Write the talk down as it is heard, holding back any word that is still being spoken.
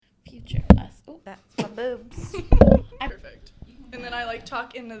That's my boobs. Perfect. And then I like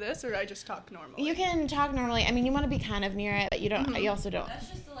talk into this, or I just talk normally? You can talk normally. I mean, you want to be kind of near it, but you don't. You also don't. That's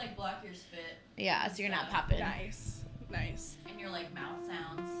just to like block your spit. Yeah, so you're not popping. Nice. And your like mouth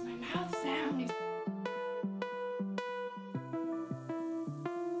sounds. My mouth sounds.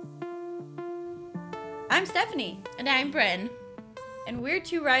 I'm Stephanie, And I'm Bryn. and we're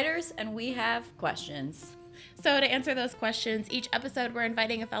two writers, and we have questions. So to answer those questions, each episode we're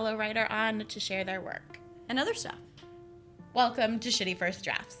inviting a fellow writer on to share their work. And other stuff. Welcome to Shitty First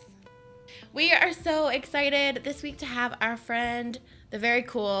Drafts. We are so excited this week to have our friend, the very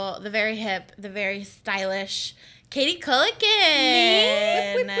cool, the very hip, the very stylish, Katie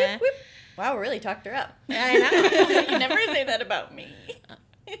Culligan. Whip, whip, whip, whip. Wow, really talked her up. I know. You never say that about me.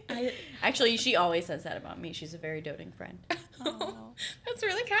 I- Actually, she always says that about me. She's a very doting friend. That's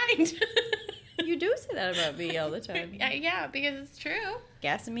really kind. You do say that about me all the time. Yeah, because it's true.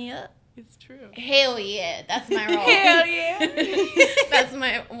 Gassing me up. It's true. Hell yeah, that's my role. Hell yeah. That's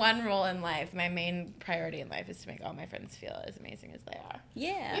my one role in life. My main priority in life is to make all my friends feel as amazing as they are.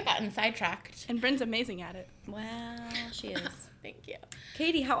 Yeah. We've gotten sidetracked. And Bryn's amazing at it. Wow, she is. Thank you.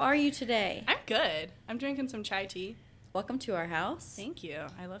 Katie, how are you today? I'm good. I'm drinking some chai tea. Welcome to our house. Thank you.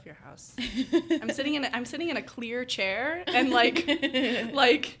 I love your house. I'm sitting in a clear chair, and like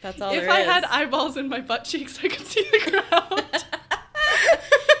That's all if there I is. had eyeballs in my butt cheeks, I could see the ground.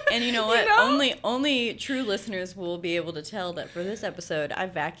 And you know what? You know? Only true listeners will be able to tell that for this episode, I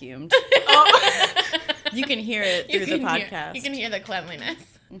vacuumed. You can hear it through the podcast. You can hear the cleanliness.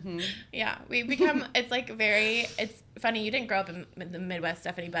 Mm-hmm. Yeah, we become, it's like very, it's funny, you didn't grow up in the Midwest,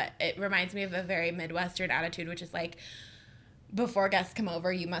 Stephanie, but it reminds me of a very Midwestern attitude, which is like, before guests come over,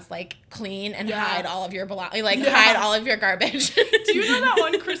 you must like clean and hide all of your belongings, hide all of your garbage. Do you know that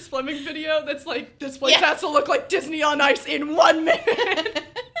one Chris Fleming video that's like, this place has to look like Disney on Ice in 1 minute?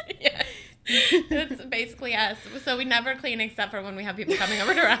 Yes. It's basically us. So we never clean except for when we have people coming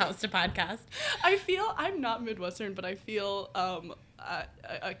over to our house to podcast. I feel, I'm not Midwestern, but I feel a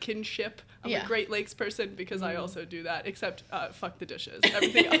kinship. I'm a Great Lakes person because I also do that, except fuck the dishes.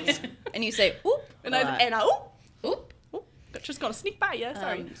 Everything else. And you say, oop. And a lot. Oop. That's just gonna sneak by you.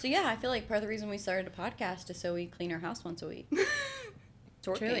 Sorry. So yeah, I feel like part of the reason we started a podcast is so we clean our house once a week. It's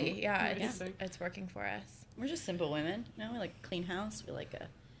working. Truly, yeah, Amazing. it's working for us. We're just simple women. You know, we like a clean house. We like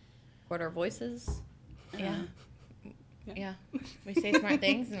record our voices. Yeah. Yeah. We say smart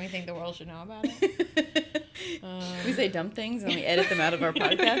things and we think the world should know about it. We say dumb things and we edit them out of our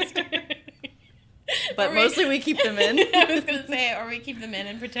podcast. But Or mostly we keep them in. I was going to say, or we keep them in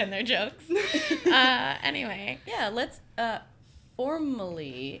and pretend they're jokes. Anyway. Yeah, let's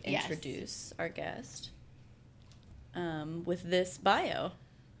formally Yes. introduce our guest with this bio.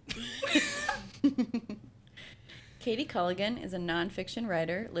 Katie Culligan is a nonfiction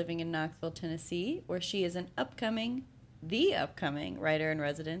writer living in Knoxville, Tennessee, where she is the upcoming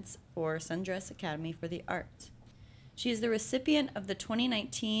writer-in-residence for Sundress Academy for the Arts. She is the recipient of the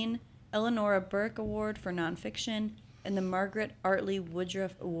 2019 Eleanor Burke Award for Nonfiction and the Margaret Artley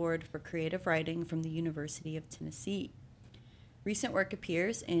Woodruff Award for Creative Writing from the University of Tennessee. Recent work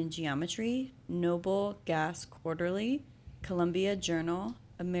appears in Geometry, Noble Gas Quarterly, Columbia Journal,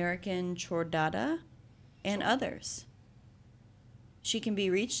 American Chordata, and others. She can be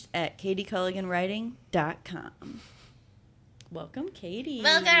reached at katieculliganwriting.com. Welcome, Katie.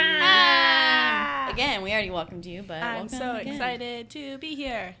 Welcome! Again, we already welcomed you, but I'm welcome so again. excited to be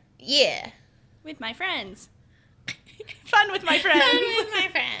here Yeah. with my friends. Fun with my friends. With my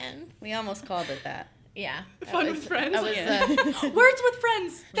friends. We almost called it that. Yeah. Fun with friends. That was Words with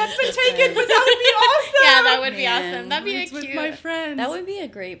friends. That's been taken, but that would be awesome. yeah, that would be Man. awesome. That'd be Words a with cute. my friends. That would be a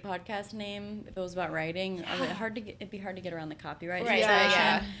great podcast name if it was about writing. It'd be hard to get around the copyright Right, situation.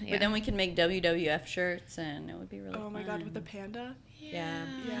 yeah. Yeah. But then we can make WWF shirts, and it would be really Oh my fun. god, with the panda. Yeah.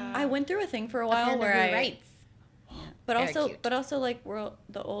 Yeah. I went through a thing for a A while panda where who I writes. but Very cute. also like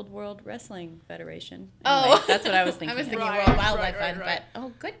the old World Wrestling Federation. Oh. Anyway, that's what I was thinking. I was thinking Right, World Wildlife right, Fund, right.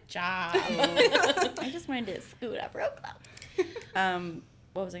 but good job. I just wanted to scoot up real close.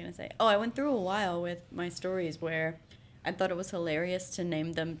 What was I gonna say? Oh, I went through a while with my stories where I thought it was hilarious to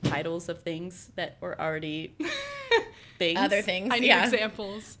name them titles of things that were already things. Other things. I need yeah.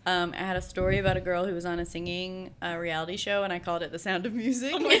 examples. I had a story about a girl who was on a singing reality show, and I called it The Sound of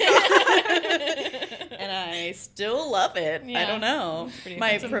Music. And I still love it. I Yeah. don't know. Pretty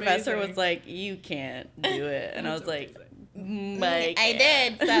My That's professor amazing. was like, "You can't do it," and I was like, I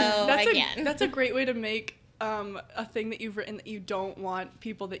did, so I can. That's a great way to make a thing that you've written that you don't want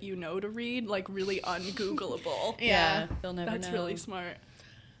people that you know to read, like really ungoogleable. Yeah. they'll never That's know. really smart.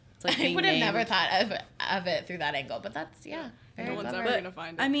 It's like I being would have never named. thought of it through that angle, but that's, very No one's clever. ever going to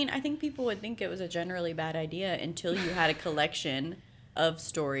find it. I mean, I think people would think it was a generally bad idea until you had a collection of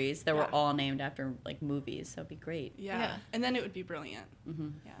stories that were all named after like movies. So it'd be great. Yeah. And then it would be brilliant. Mm-hmm.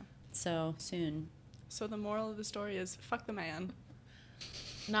 Yeah. So soon. So the moral of the story is fuck the man.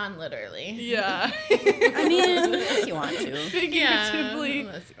 Non-literally. Yeah. I mean, unless you want to. Figuratively.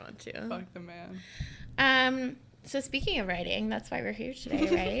 Unless you want to. Fuck the man. So speaking of writing, that's why we're here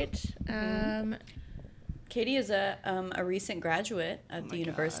today, right? Katie is a recent graduate at the my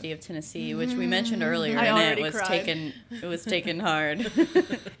University of Tennessee, which we mentioned earlier, I and already it was taken hard.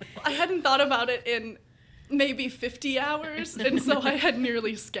 I hadn't thought about it in maybe 50 hours, and so I had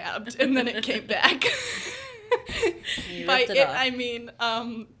nearly scabbed, and then it came back. You By ripped it, it off. I mean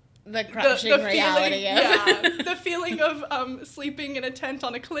The crushing reality feeling, the feeling of sleeping in a tent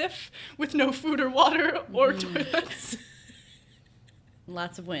on a cliff with no food or water or toilets.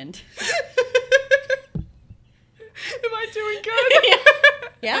 Lots of wind. Am I doing good?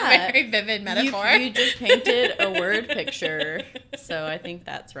 Yeah. A very vivid metaphor. You just painted a word picture, so I think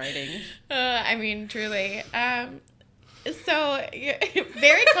that's writing. I mean, truly. So,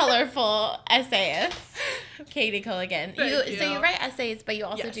 very colorful essayist, Katie Culligan. Thank you. So you write essays, but you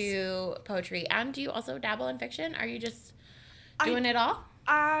also Yes. do poetry, and do you also dabble in fiction? Are you just doing it all?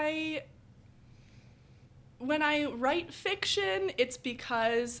 When I write fiction, it's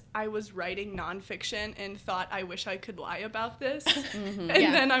because I was writing nonfiction and thought, I wish I could lie about this. And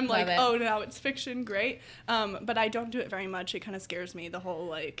Yeah, then I'm like, love it. oh, now it's fiction, great. But I don't do it very much. It kind of scares me. The whole,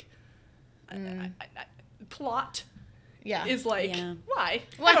 like, plot Yeah. is like, Yeah. why?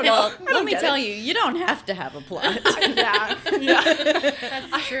 Well, I don't know. I Let don't me get tell it. you don't have to have a plot. Yeah.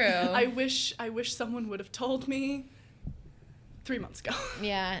 That's true. I wish someone would have told me 3 months ago.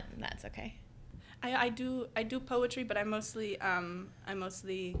 Yeah, that's okay. I do poetry, but I mostly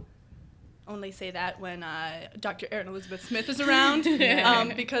only say that when Dr. Erin Elizabeth Smith is around.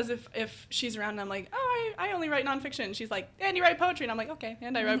 Because if she's around, I'm like, oh, I only write nonfiction. She's like, and you write poetry, and I'm like, okay,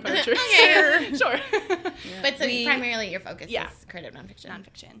 and I write poetry. Okay. Sure. But so We- primarily your focus Yeah. is creative nonfiction.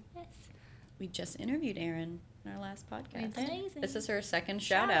 Nonfiction. We just interviewed Erin in our last podcast. We did. This is her second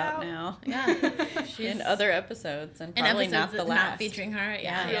Shout shout out out. now. Yeah. In other episodes, and In probably episodes not the that last. not featuring her.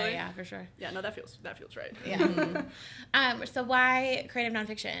 Yeah, Really? yeah, for sure. Yeah, no, that feels right. Yeah. So why creative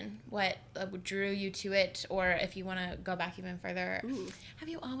nonfiction? What drew you to it? Or if you want to go back even further, Ooh. have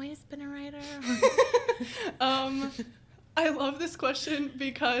you always been a writer? I love this question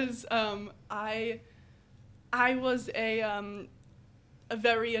because I was a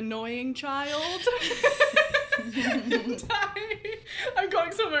very annoying child. And I'm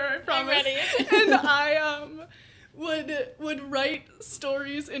going somewhere, I promise. ready. And I would write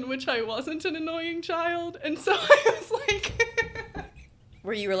stories in which I wasn't an annoying child, and so I was like.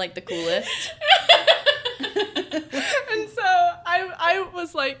 Where you were like the coolest. And so I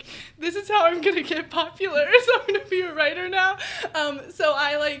was like, this is how I'm gonna get popular, so I'm gonna be a writer now. So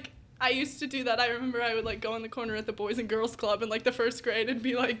I used to do that. I remember I would like go in the corner at the Boys and Girls Club in like the first grade and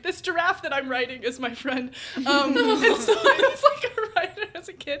be like, this giraffe that I'm writing is my friend. And so I was like a writer as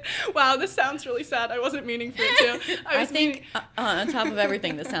a kid. Wow, this sounds really sad. I wasn't meaning for it to. I think on top of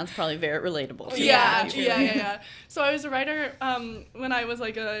everything, this sounds probably very relatable. To Yeah. you. So I was a writer when I was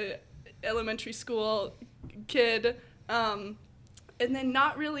like a elementary school kid, and then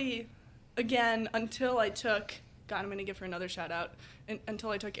not really again until I took. God, I'm gonna give her another shout out. Until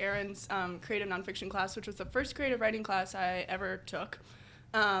I took Erin's creative nonfiction class, which was the first creative writing class I ever took,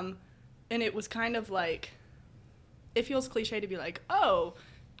 and it was kind of like, it feels cliche to be like, oh,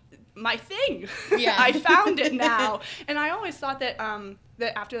 my thing. Yeah. I found it now. And I always thought that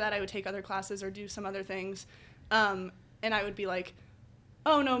that after that I would take other classes or do some other things, and I would be like,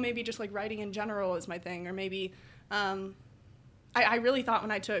 oh no, maybe just like writing in general is my thing, or maybe I really thought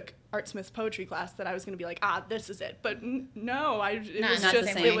when I took Art Smith's poetry class that I was going to be like, this is it. But no, it was not the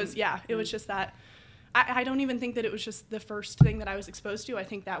just, same. it was just that. I don't even think that it was just the first thing that I was exposed to. I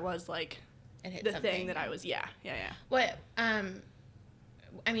think that was like It hit the something. thing that I was, yeah. What, I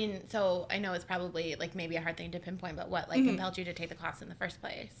mean, so I know it's probably like maybe a hard thing to pinpoint, but what like compelled you to take the class in the first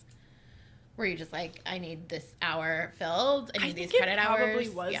place? Were you just like, I need this hour filled? I need these credit hours? I think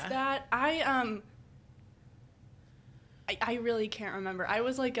it probably was that. I really can't remember. I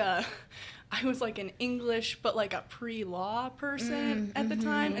was like an English, but like a pre-law person at the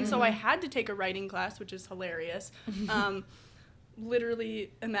time. And so I had to take a writing class, which is hilarious.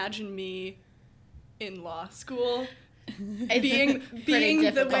 Literally imagine me in law school being the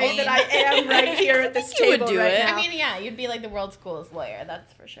difficult. way that I am right here at this you would table do right it. now. I mean, yeah, you'd be like the world's coolest lawyer,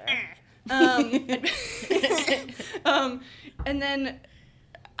 that's for sure. And then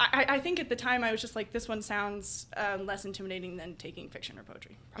I think at the time I was just like, this one sounds less intimidating than taking fiction or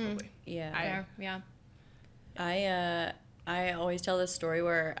poetry, probably. Yeah. Yeah. I always tell this story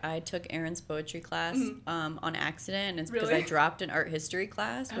where I took Erin's poetry class on accident, and it's because Really? I dropped an art history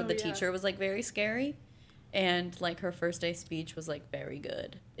class where Oh, the yeah. teacher was like very scary, and like her first day speech was like very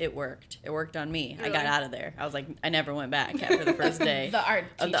good. It worked. It worked on me. I got Really? out of there. I was like, I never went back after the first day. The art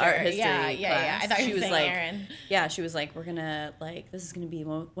teacher. Of the art history Yeah. class. I thought you She were was saying like, Erin. Yeah, she was like, we're gonna like this is gonna be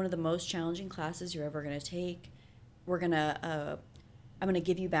one of the most challenging classes you're ever gonna take. We're gonna I'm gonna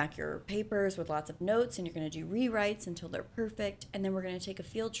give you back your papers with lots of notes, and you're gonna do rewrites until they're perfect, and then we're gonna take a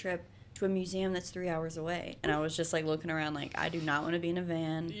field trip to a museum that's 3 hours away. And I was just like looking around like, I do not want to be in a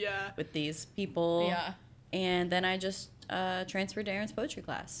van Yeah. with these people. Yeah. And then I just transferred to Erin's poetry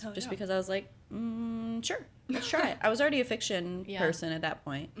class Hell just yeah. because I was like, sure, let's try it. I was already a fiction Yeah. person at that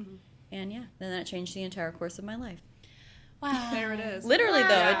point. Mm-hmm. And yeah, then that changed the entire course of my life. Wow. There it is. Literally, though,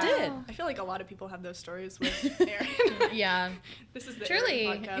 Yeah. it did. I feel like a lot of people have those stories with Erin. Yeah. This is the Truly.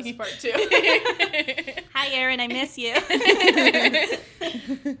 Erin podcast part 2. Hi, Erin. I miss you.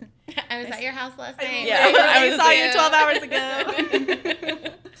 I was at your house last night. Yeah. I was saw there. you 12 hours ago.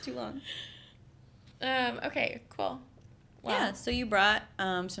 It's too long. Okay, cool. Wow. Yeah, so you brought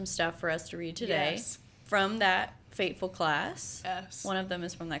some stuff for us to read today Yes. from that fateful class. Yes. One of them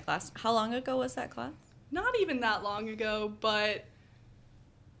is from that class. How long ago was that class? Not even that long ago, but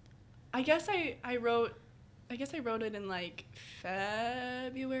I guess I wrote it in like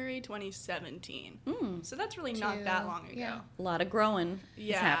February 2017. So that's really not that long ago. yeah. A lot of growing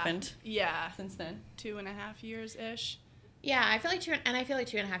Yeah. has happened Yeah. since then. 2.5 years ish. Yeah, I feel like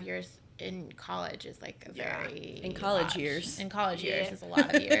 2.5 years in college is like a Yeah. very In college lot. years. In college years Yeah. is a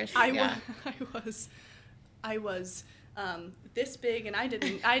lot of years. Yeah. I was this big, and I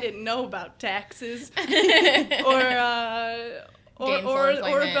didn't know about taxes Gainful or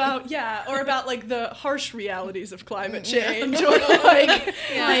employment. about like the harsh realities of climate change or like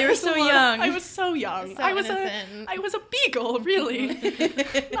Yeah, you were so young. I was so young. So I innocent. was a beagle, really,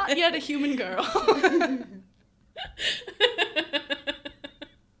 not yet a human girl.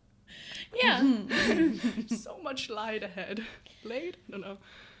 Yeah. So much lied ahead. Laid? I don't know.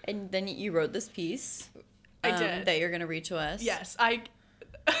 And then you wrote this piece I did. that you're going to read to us. Yes, as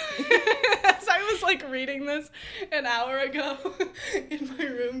I was like reading this an hour ago in my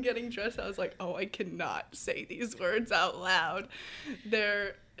room getting dressed, I was like, oh, I cannot say these words out loud.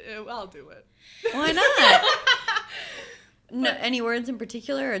 I'll do it. Why not? No, any words in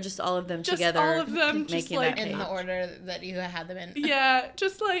particular, or just all of them Just together? all of them, just, making like, that In the page? order that you had them in. Yeah,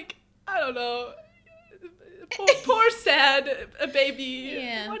 just like, I don't know. Poor sad baby.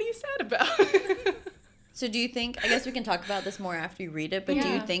 Yeah. What are you sad about? So do you think, I guess we can talk about this more after you read it, but do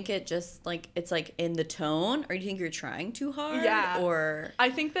you Yeah. think it just, like, it's, like, in the tone, or do you think you're trying too hard? Yeah. Or, I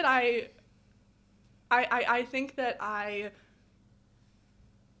think that I think that I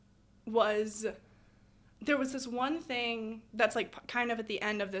was, there was this one thing that's like kind of at the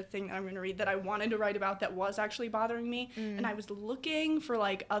end of the thing that I'm going to read that I wanted to write about that was actually bothering me. And I was looking for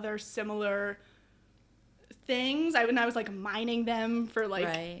like other similar things. And I was like mining them for like,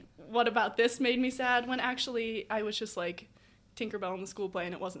 Right. what about this made me sad? When actually I was just like Tinkerbell in the school play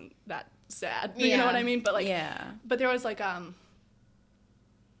and it wasn't that sad. You know Yeah. what I mean? But like, yeah. but there was like I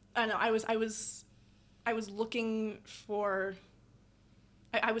don't know, I was looking for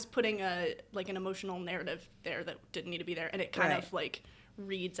I was putting an emotional narrative there that didn't need to be there, and it kind Right. of like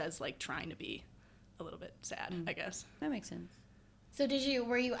reads as like trying to be a little bit sad, I guess. That makes sense. So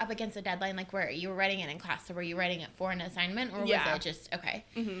were you up against a deadline? Like where you were writing it in class, so were you writing it for an assignment, or Yeah. was it just okay?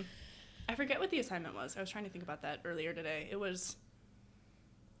 I forget what the assignment was. I was trying to think about that earlier today. It was,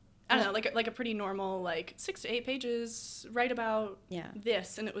 I don't know, like a pretty normal, like 6 to 8 pages, write about Yeah.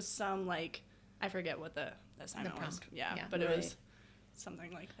 this, and it was some like, I forget what the assignment was. prompt. Yeah, Yeah. but it Right. was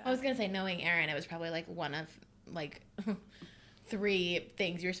something like that. I was gonna say, knowing Erin, it was probably like one of like 3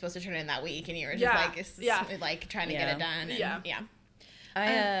 things you were supposed to turn in that week, and you were just Yeah. like, Yeah. like trying to Yeah. get it done. And, Yeah. yeah.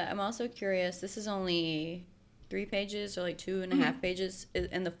 I'm also curious, this is only 3 pages or like 2.5 pages,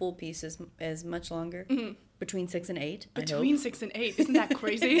 and the full piece is much longer. Between 6 and 8. I Between hope. 6 and 8, isn't that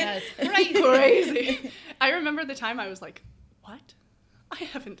crazy? That's crazy. Crazy. I remember the time I was like, what?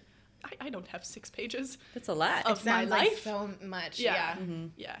 I don't have 6 pages That's a lot. of my Sounds like life. so much. Yeah. Yeah.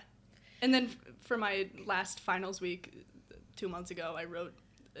 Yeah. And then for my last finals week 2 months ago, I wrote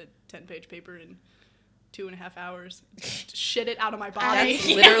a 10-page paper in 2.5 hours. Shit it out of my body. That's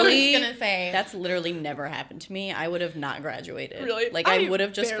Yeah, literally, I was gonna say. That's literally never happened to me. I would have not graduated. Really? Like, I I would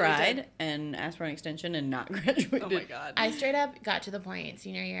have just barely cried did. and asked for an extension and not graduated. Oh my god. I straight up got to the point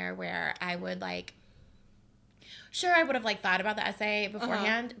senior year where I would like sure, I would have like thought about the essay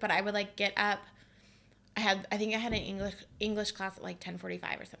beforehand, but I would like get up. I think I had an English class at like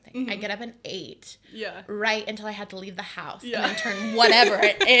 10:45 or something. I'd get up at 8. Yeah. Right until I had to leave the house Yeah. and then turn whatever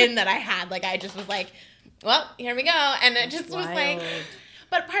in that I had. Like I just was like, well, here we go. And it just was like, Wild.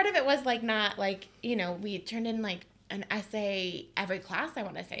 but part of it was like not like, you know, we turned in like an essay every class, I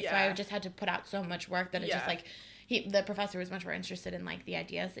want to say. So I Yeah. just had to put out so much work that it just Yeah. like, the professor was much more interested in like the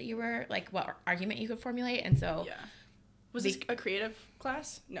ideas that you were, like what argument you could formulate. And so, Yeah. Was this a creative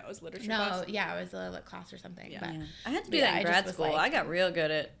class? No, it was literature no, class. yeah, it was a lit class or something. Yeah. But Yeah. I had to But do yeah, that I in just grad was school. like- I got real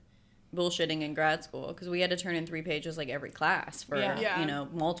good at bullshitting in grad school because we had to turn in 3 pages like every class for, Yeah. Yeah. you know,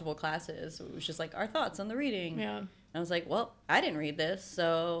 multiple classes. It was just like our thoughts on the reading. yeah. And I was like, well, I didn't read this,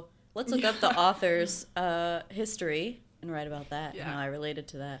 so let's look up the author's history and write about that and Yeah. how I related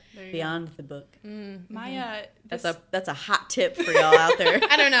to that There you beyond the book. My That's a hot tip for y'all out there.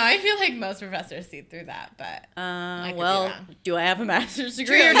 I don't know. I feel like most professors see through that, but could be Well, wrong. do I have a master's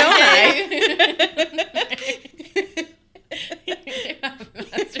degree or True, don't you I?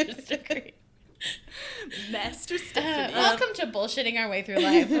 Master's degree. Master Stephanie. Welcome to bullshitting our way through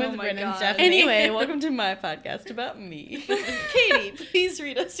life with Oh my Bryn and God. Stephanie. Anyway, welcome to my podcast about me. Katie, please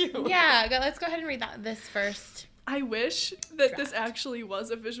read us your work. Yeah, let's go ahead and read this first. I wish that this Draft. actually was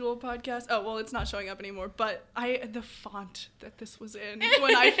a visual podcast. Oh, well, it's not showing up anymore, but the font that this was in,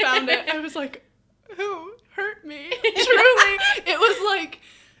 when I found it, I was like, who hurt me? Truly. It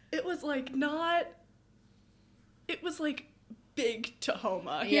was like big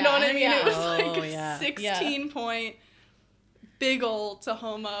Tahoma. You know what I mean? Yeah. It was Oh, like yeah. 16-point big old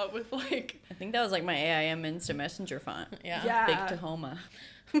Tahoma with like, I think that was like my AIM Instant Messenger font. Yeah. yeah. Big Tahoma.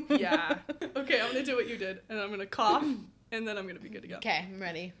 Yeah. Okay, I'm going to do what you did, and I'm going to cough, and then I'm going to be good to go. Okay, I'm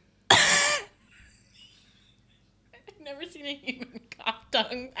ready. I've never seen a human cough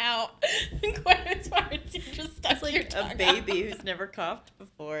tongue out quite as far as you just stuck It's like your a tongue baby out. who's never coughed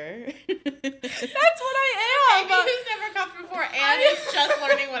before. That's what I Baby am! who's never coughed before and is just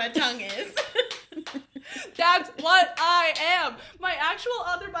learning what a tongue is. That's what I am. My actual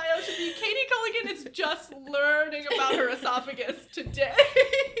other bio should be Katie Culligan is just learning about her esophagus today.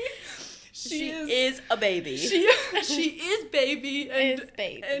 She is a baby. She is baby and Is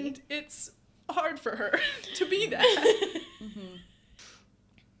baby. and it's hard for her to be that.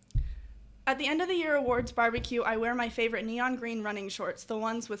 At the end of the year awards barbecue, I wear my favorite neon green running shorts, the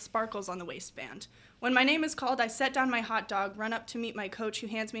ones with sparkles on the waistband. When my name is called, I set down my hot dog, run up to meet my coach who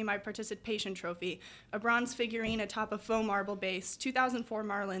hands me my participation trophy, a bronze figurine atop a faux marble base, 2004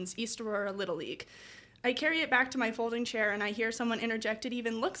 Marlins, East Aurora Little League. I carry it back to my folding chair and I hear someone interject, "It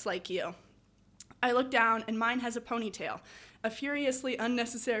even looks like you." I look down and mine has a ponytail, a furiously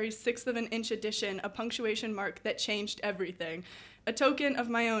unnecessary 1/6 of an inch addition, a punctuation mark that changed everything. A token of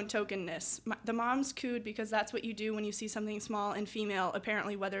my own tokenness. The moms cooed because that's what you do when you see something small and female,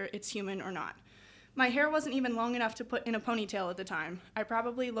 apparently whether it's human or not. My hair wasn't even long enough to put in a ponytail at the time. I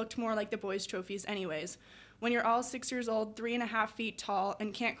probably looked more like the boys' trophies anyways. When you're all 6 years old, 3.5 feet tall,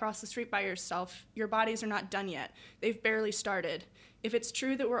 and can't cross the street by yourself, your bodies are not done yet. They've barely started. If it's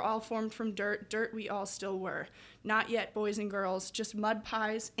true that we're all formed from dirt we all still were. Not yet, boys and girls, just mud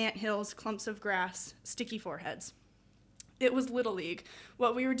pies, anthills, clumps of grass, sticky foreheads. It was Little League.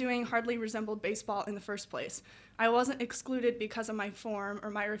 What we were doing hardly resembled baseball in the first place. I wasn't excluded because of my form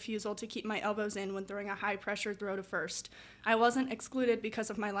or my refusal to keep my elbows in when throwing a high-pressure throw to first. I wasn't excluded because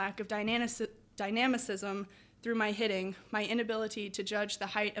of my lack of dynamicism through my hitting, my inability to judge the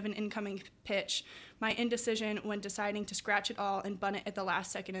height of an incoming pitch, my indecision when deciding to scratch it all and bunt it at the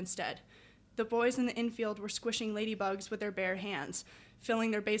last second instead. The boys in the infield were squishing ladybugs with their bare hands,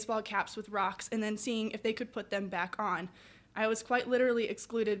 filling their baseball caps with rocks, and then seeing if they could put them back on. I was quite literally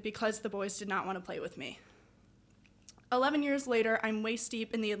excluded because the boys did not want to play with me. 11 years later, I'm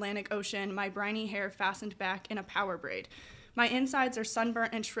waist-deep in the Atlantic Ocean, my briny hair fastened back in a power braid. My insides are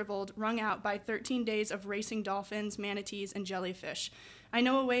sunburnt and shriveled, wrung out by 13 days of racing dolphins, manatees, and jellyfish. I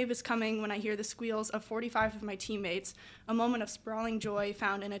know a wave is coming when I hear the squeals of 45 of my teammates, a moment of sprawling joy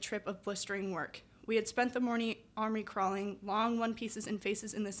found in a trip of blistering work. We had spent the morning army crawling, long one pieces and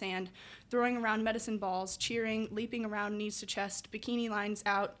faces in the sand, throwing around medicine balls, cheering, leaping around knees to chest, bikini lines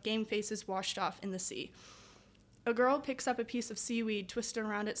out, game faces washed off in the sea. A girl picks up a piece of seaweed twisted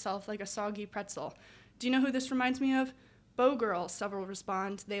around itself like a soggy pretzel. Do you know who this reminds me of? Bow Girl, several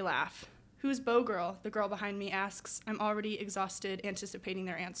respond. They laugh. Who's Bow Girl? The girl behind me asks. I'm already exhausted, anticipating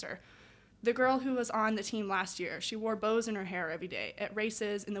their answer. The girl who was on the team last year. She wore bows in her hair every day. At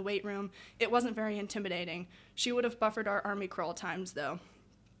races, in the weight room, it wasn't very intimidating. She would have buffered our army crawl times, though.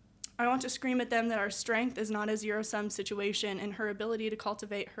 I want to scream at them that our strength is not a zero-sum situation, and her ability to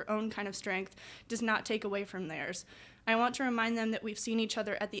cultivate her own kind of strength does not take away from theirs. I want to remind them that we've seen each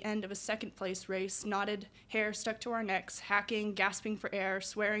other at the end of a second-place race, knotted hair stuck to our necks, hacking, gasping for air,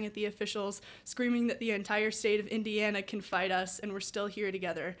 swearing at the officials, screaming that the entire state of Indiana can fight us, and we're still here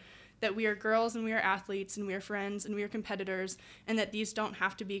together. That we are girls and we are athletes and we are friends and we are competitors, and that these don't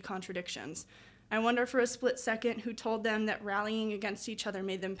have to be contradictions. I wonder for a split second who told them that rallying against each other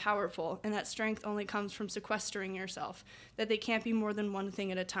made them powerful, and that strength only comes from sequestering yourself, that they can't be more than one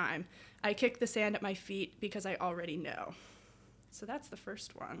thing at a time. I kick the sand at my feet because I already know. So that's the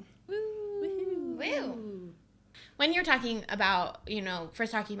first one. Woo. When you're talking about,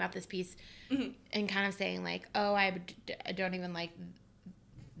 first talking about this piece and kind of saying like, oh, I don't even like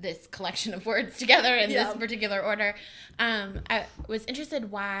this collection of words together in this particular order, I was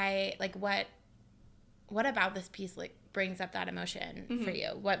interested why, like, what about this piece like brings up that emotion for you?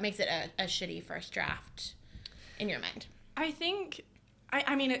 What makes it a shitty first draft in your mind? I think,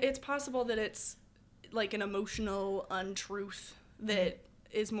 I mean, it's possible that it's like an emotional untruth that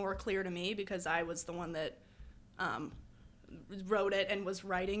is more clear to me because I was the one that wrote it and was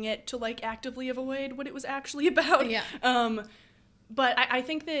writing it to like actively avoid what it was actually about. Yeah. But I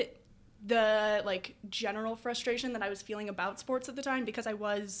think that the like general frustration that I was feeling about sports at the time, because I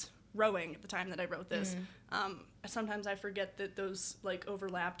was rowing at the time that I wrote this, sometimes I forget that those like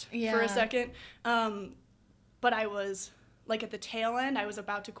overlapped for a second. But I was like at the tail end, I was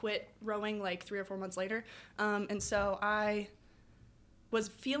about to quit rowing like 3 or 4 months later. And so I was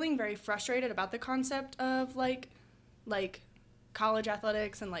feeling very frustrated about the concept of like college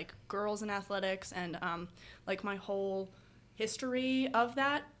athletics and like girls in athletics and like my whole history of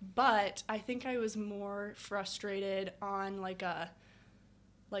that. But I think I was more frustrated on like a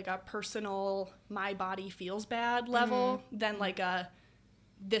personal my body feels bad level than like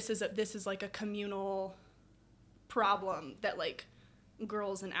this is like a communal problem that like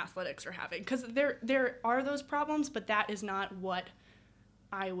girls in athletics are having, because there are those problems, but that is not what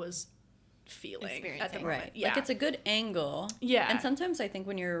I was feeling at the moment. Right. Yeah. Like it's a good angle. Yeah. And sometimes I think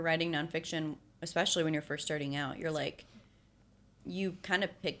when you're writing nonfiction, especially when you're first starting out, you're like, you kind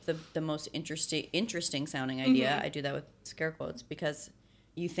of pick the most interesting sounding idea. I do that with scare quotes because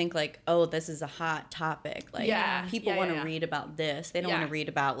you think like, oh, this is a hot topic. Like people want to read about this. They don't want to read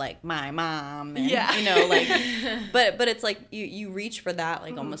about like my mom and like but it's like you reach for that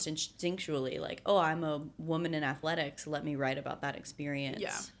like almost instinctually, like, oh, I'm a woman in athletics, let me write about that experience.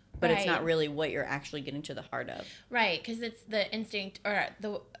 Yeah. But it's not really what you're actually getting to the heart of. Right, because it's the instinct, or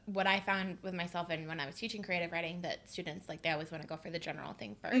what I found with myself and when I was teaching creative writing, that students, like, they always want to go for the general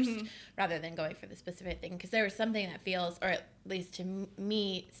thing first rather than going for the specific thing. Because there was something that feels, or at least to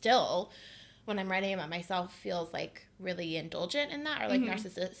me still, when I'm writing about myself, feels like really indulgent in that, or like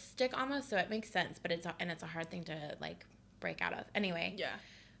narcissistic almost. So it makes sense, but it's a hard thing to like break out of. Anyway. Yeah.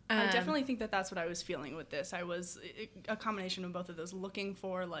 I definitely think that that's what I was feeling with this. I was a combination of both of those, looking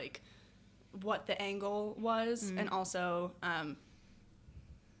for like what the angle was, and also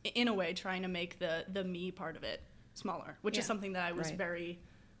in a way trying to make the me part of it smaller, which is something that I was very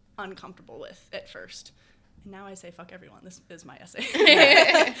uncomfortable with at first. And now I say fuck everyone. This is my essay.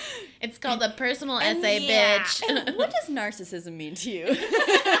 It's called a personal essay, bitch. And what does narcissism mean to you?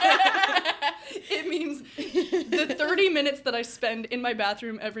 It means the 30 minutes that I spend in my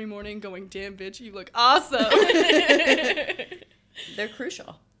bathroom every morning going, damn, bitch, you look awesome. They're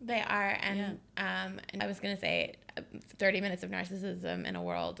crucial. They are. And I was going to say 30 minutes of narcissism in a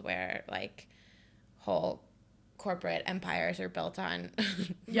world where, like, whole corporate empires are built on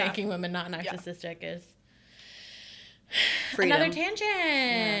making women not narcissistic is freedom. Another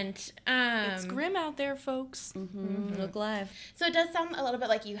tangent. It's grim out there, folks. Look live. So it does sound a little bit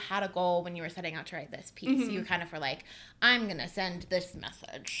like you had a goal when you were setting out to write this piece. You kind of were like, I'm going to send this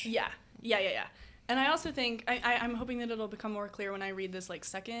message. Yeah. And I also think, I'm hoping that it'll become more clear when I read this, like,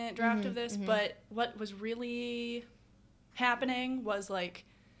 second draft of this, but what was really happening was, like,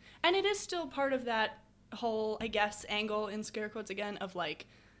 and it is still part of that whole, I guess, angle, in scare quotes again, of, like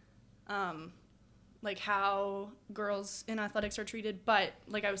how girls in athletics are treated, but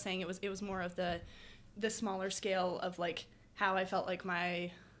like I was saying, it was more of the smaller scale of like how I felt like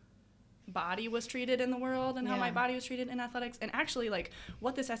my body was treated in the world and how my body was treated in athletics, and actually like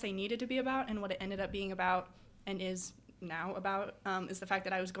what this essay needed to be about and what it ended up being about and is now about is the fact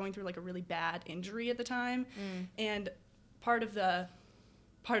that I was going through like a really bad injury at the time, and part of the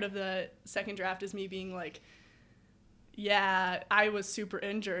second draft is me being like, yeah, I was super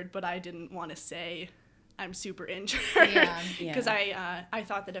injured, but I didn't want to say I'm super injured. Because I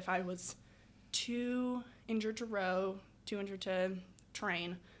thought that if I was too injured to row, too injured to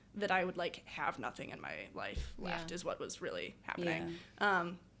train, that I would like have nothing in my life left is what was really happening.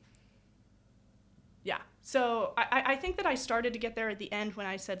 So I think that I started to get there at the end when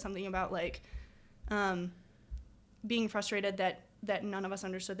I said something about like being frustrated that none of us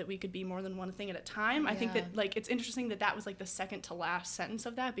understood that we could be more than one thing at a time. I think that like it's interesting that was like the second to last sentence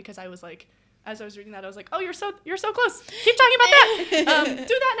of that, because I was like, as I was reading that, I was like, oh, you're so close. Keep talking about that.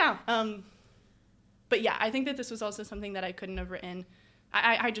 Do that now. But yeah, I think that this was also something that I couldn't have written.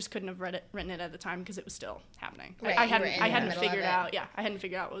 I just couldn't have written it at the time because it was still happening. Right, I hadn't figured out. Yeah, I hadn't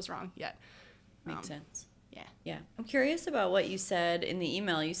figured out what was wrong yet. Makes sense. Yeah. Yeah. I'm curious about what you said in the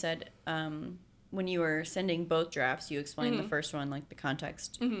email. You said when you were sending both drafts, you explained the first one, like the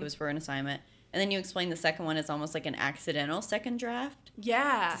context, it was for an assignment. And then you explained the second one as almost like an accidental second draft.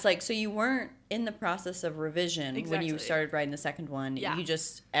 Yeah. It's like, so you weren't in the process of revision when you started writing the second one. Yeah. You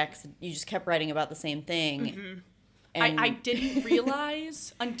just kept writing about the same thing. And I didn't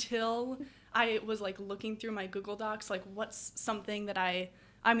realize until I was like looking through my Google Docs, like what's something that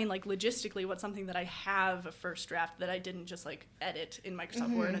like logistically, what's something that I have a first draft that I didn't just like edit in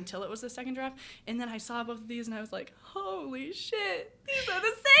Microsoft Word until it was the second draft. And then I saw both of these and I was like, holy shit, these are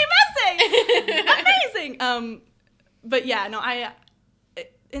the same essay. Amazing. But yeah, no,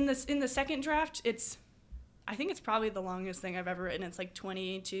 in the second draft, I think it's probably the longest thing I've ever written. It's like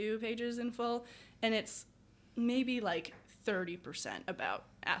 22 pages in full, and it's maybe like 30% about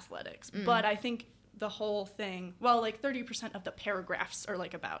athletics. But I think the whole thing, well, like 30% of the paragraphs are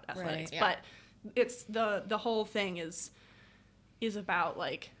like about athletics, but it's the whole thing is about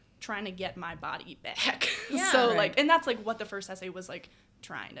like trying to get my body back. So like, and that's like what the first essay was like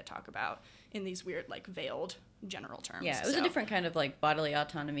trying to talk about in these weird like veiled general terms. Yeah, it was a different kind of like bodily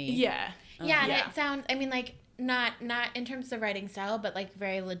autonomy. Yeah. And it sounds, I mean, like not in terms of writing style, but like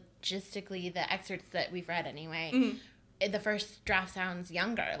very logistically, the excerpts that we've read anyway. The first draft sounds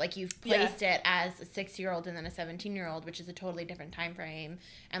younger. Like you've placed it as a 6-year-old and then a 17-year-old, which is a totally different time frame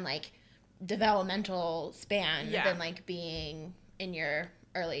and like developmental span than like being in your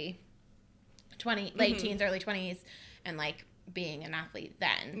late teens, early 20s, and like being an athlete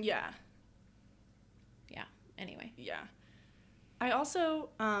then. Yeah. Anyway. Yeah. I also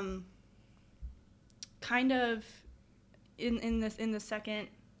kind of in the second.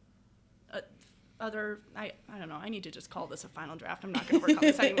 I don't know, I need to just call this a final draft. I'm not going to work on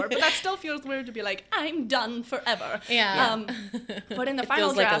this anymore. But that still feels weird to be like, I'm done forever. Yeah. But in the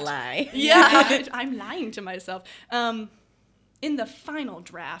final draft. Feels like a lie. Yeah. I'm lying to myself. In the final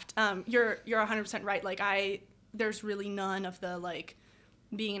draft, you're 100% right. Like, there's really none of the, like,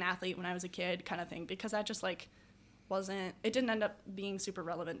 being an athlete when I was a kid kind of thing. Because that just, like, it didn't end up being super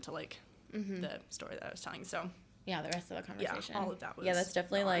relevant to, like, the story that I was telling. So. Yeah, the rest of the conversation. Yeah, all of that was. Yeah, that's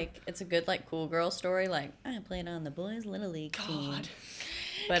definitely like, it's a good like cool girl story. Like, I played on the boys' little league team.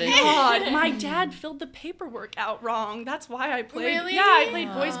 But my dad filled the paperwork out wrong. That's why I played. Really? Yeah, I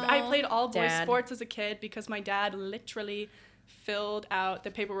played boys. I played all boys sports as a kid because my dad literally filled out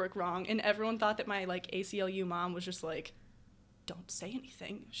the paperwork wrong, and everyone thought that my like ACLU mom was just like, don't say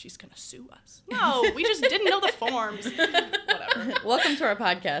anything, she's gonna sue us. No, we just didn't know the forms. Whatever. Welcome to our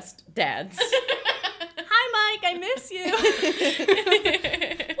podcast, Dads. Hi, Mike, I miss you.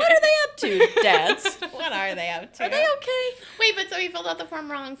 What are they up to, Dads? What are they up to? Are they okay? Wait, but so he filled out the form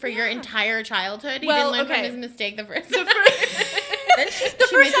wrong for your entire childhood? He Well, didn't learn okay. from his mistake the first The time?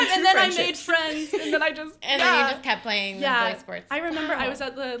 first time, and then I made friends, and then I just And then you just kept playing boy sports. I remember I was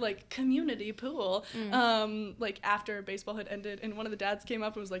at the like community pool, like after baseball had ended, and one of the dads came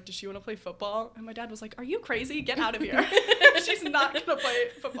up and was like, "Does she want to play football?" And my dad was like, "Are you crazy? Get out of here! She's not gonna play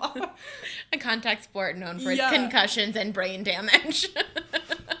football." A contact sport known for its concussions and brain damage.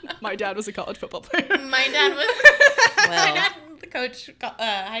 My dad was a college football player. My dad was. Well, My dad coached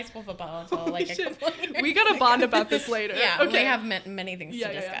high school football until like a couple of years. We gotta bond about this later. Yeah, okay. we have many things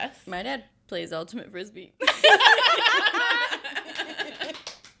to discuss. my dad plays ultimate frisbee.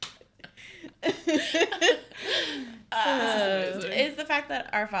 Is the fact that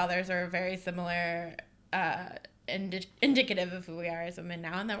our fathers are very similar indicative of who we are as women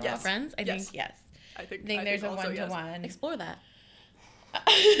now and that we're all friends? I think yes. I think there's a also, one-to-one. Explore that.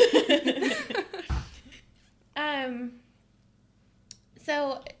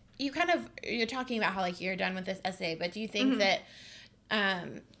 So you're talking about how like you're done with this essay, but do you think that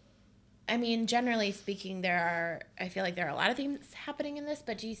I mean, generally speaking, I feel like there are a lot of things happening in this,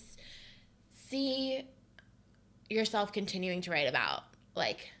 but do you see yourself continuing to write about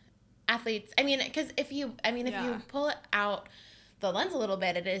like athletes? I mean, because if you pull it out the lens a little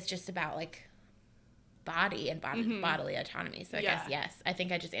bit, it is just about like body and bodily autonomy. So I guess yes. I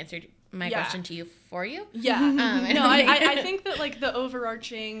think I just answered my question to you for you. Yeah. No, I think that like the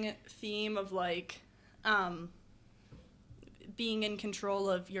overarching theme of like being in control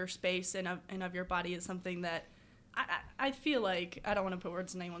of your space and of your body is something that I feel like, I don't want to put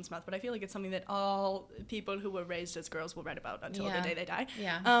words in anyone's mouth, but I feel like it's something that all people who were raised as girls will write about until the day they die.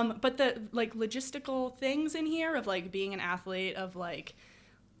 Yeah. But the like logistical things in here of like being an athlete, of like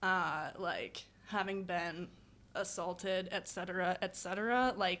having been assaulted, et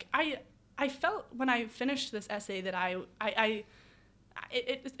cetera, like I felt when I finished this essay that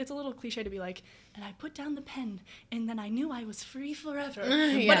it's a little cliche to be like, and I put down the pen, and then I knew I was free forever. But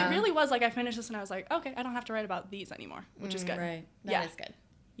it really was like I finished this, and I was like, okay, I don't have to write about these anymore, which is good. Right. That is good.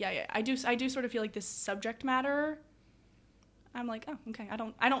 Yeah. I do sort of feel like this subject matter, I'm like, oh, okay,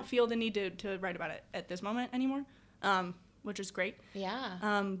 I don't feel the need to write about it at this moment anymore, which is great.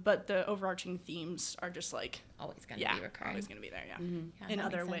 Yeah. But the overarching themes are just like Always going to be recurring. Always going to be there, yeah. Yeah, In that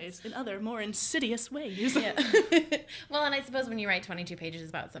other makes ways, in other more insidious ways. Yeah. Well, and I suppose when you write 22 pages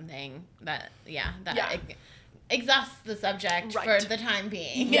about something that exhausts the subject for the time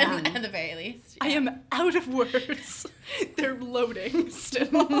being, at the very least. I am out of words. They're loading still.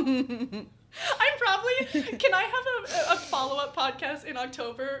 I'm probably, can I have a follow-up podcast in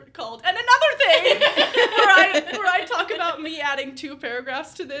October called And Another Thing, where I talk about me adding 2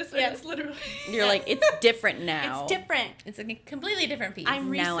 paragraphs to this, and it's literally... You're like, it's different now. It's different. It's a completely different piece. I'm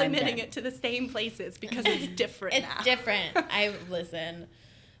Now I'm resubmitting done. it to the same places because it's different now. It's different. I listen.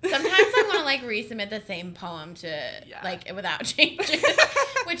 Sometimes I want to like resubmit the same poem to like without changes,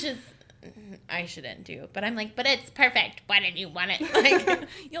 which is I shouldn't do. But I'm like, but it's perfect. Why didn't you want it? Like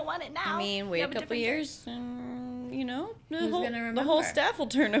You'll want it now. I mean, wait a couple years, and you know, the Who's whole, gonna the remember? whole staff will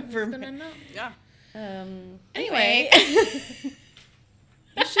turn over. I'm gonna know. Yeah. Anyway,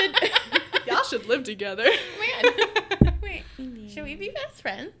 You should. Y'all should live together. Man. Wait. Should we be best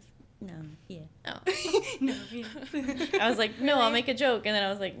friends? no, yeah. Oh. No, I was like, no, I'll make a joke, and then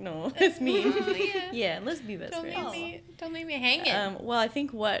I was like, no, it's me. Yeah. Yeah, let's be best Don't friends. leave me hanging. Well, I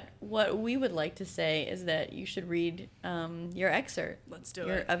think what we would like to say is that you should read your excerpt Let's do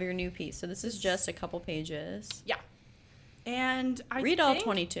it. of your new piece. So this is just a couple pages. Yeah. And I Read all think-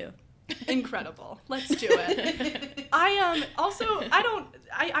 22. Incredible. Let's do it. I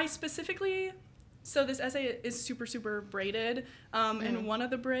specifically, so this essay is super braided, and one of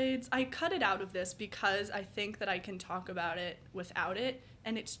the braids, I cut it out of this because I think that I can talk about it without it,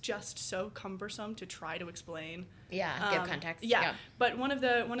 and it's just so cumbersome to try to explain. Give context. Yeah. But one of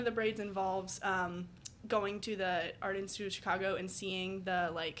the braids involves going to the Art Institute of Chicago and seeing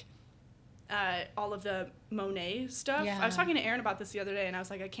the all of the Monet stuff. Yeah. I was talking to Erin about this the other day, and I was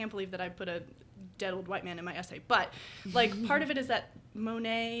like, I can't believe that I put a dead old white man in my essay. But like part of it is that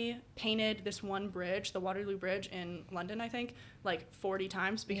Monet painted this one bridge, the Waterloo Bridge in London, I think, like 40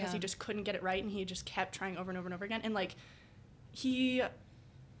 times because he just couldn't get it right, and he just kept trying over and over and over again. And like I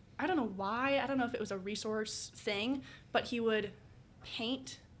don't know why, I don't know if it was a resource thing, but he would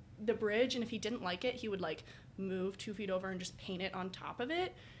paint the bridge, and if he didn't like it, he would like move 2 feet over and just paint it on top of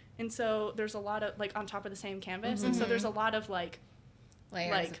it. And so there's a lot of like on top of the same canvas, and so there's a lot of like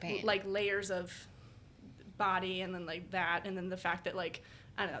Layers of paint. like layers of body, and then like that, and then the fact that like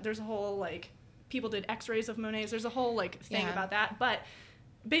I don't know, there's a whole like people did X-rays of Monet's. There's a whole like thing about that. But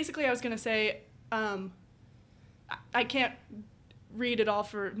basically, I was gonna say I can't read it all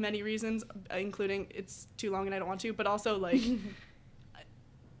for many reasons, including it's too long and I don't want to, but also like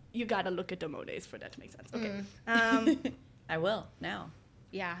you gotta look at the Monet's for that to make sense. Okay. I will now.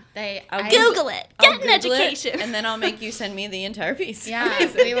 Yeah. I'll Google it. I'll Get an Google it, education. and then I'll make you send me the entire piece. Yeah,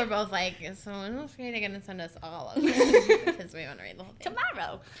 so we were both like, so when was Katie going to send us all of it? Because we want to read the whole thing.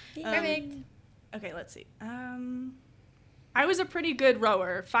 Tomorrow. Perfect. Okay, let's see. I was a pretty good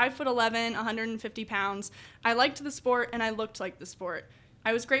rower, 5'11", 150 pounds. I liked the sport, and I looked like the sport.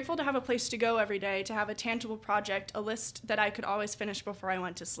 I was grateful to have a place to go every day, to have a tangible project, a list that I could always finish before I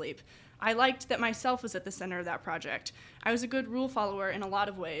went to sleep. I liked that myself was at the center of that project. I was a good rule follower in a lot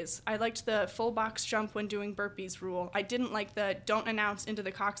of ways. I liked the full box jump when doing burpees rule. I didn't like the don't announce into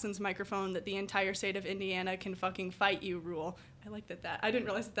the coxswain's microphone that the entire state of Indiana can fucking fight you rule. I like that. I didn't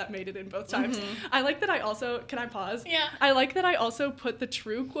realize that made it in both times. I like that I also, can I pause? Yeah. I like that I also put the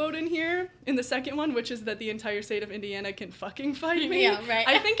true quote in here in the second one, which is that the entire state of Indiana can fucking fight me. Yeah, right.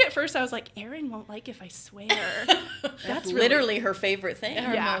 I think at first I was like, Erin won't like if I swear. That's really literally her favorite thing.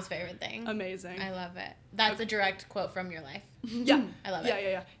 Her Yeah. most favorite thing. amazing. I love it. That's a direct quote from your life. Yeah. I love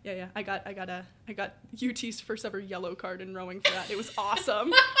it. Yeah. I got UT's first ever yellow card in rowing for that. It was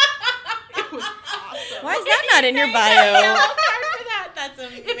awesome. It was awesome. Why is that not in your bio? Yellow card for that. That's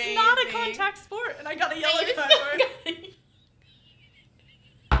amazing. It's not a contact sport, and I got a yellow card for it.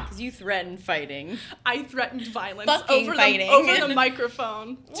 Because you threatened fighting. I threatened violence Fucking over fighting. the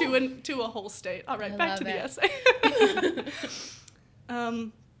microphone to a whole state. All right, I back love to the it.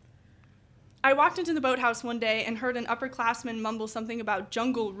 essay. I walked into the boathouse one day and heard an upperclassman mumble something about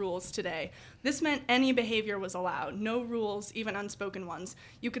jungle rules today. This meant any behavior was allowed, no rules, even unspoken ones.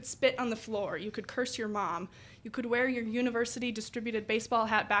 You could spit on the floor, you could curse your mom, you could wear your university distributed baseball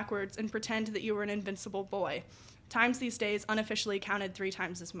hat backwards and pretend that you were an invincible boy. Times these days unofficially counted 3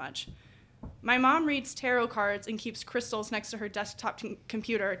 times as much. My mom reads tarot cards and keeps crystals next to her desktop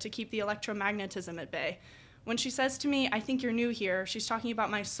computer to keep the electromagnetism at bay. When she says to me, "I think you're new here," she's talking about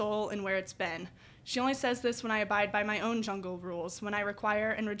my soul and where it's been. She only says this when I abide by my own jungle rules, when I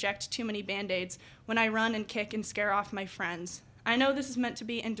require and reject too many band-aids, when I run and kick and scare off my friends. I know this is meant to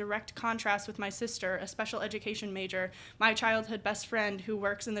be in direct contrast with my sister, a special education major, my childhood best friend who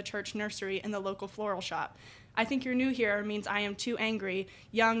works in the church nursery and the local floral shop. I think you're new here means I am too angry,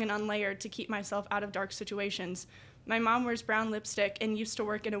 young and unlayered to keep myself out of dark situations. My mom wears brown lipstick and used to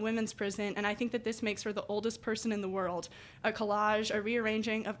work in a women's prison, and I think that this makes her the oldest person in the world. A collage, a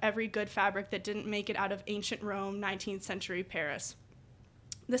rearranging of every good fabric that didn't make it out of ancient Rome, 19th century Paris.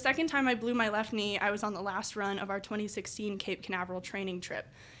 The second time I blew my left knee, I was on the last run of our 2016 Cape Canaveral training trip.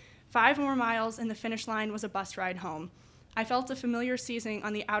 5 more miles and the finish line was a bus ride home. I felt a familiar seizing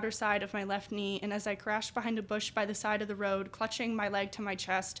on the outer side of my left knee, and as I crashed behind a bush by the side of the road, clutching my leg to my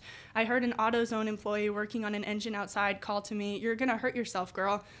chest, I heard an AutoZone employee working on an engine outside call to me, "You're gonna hurt yourself,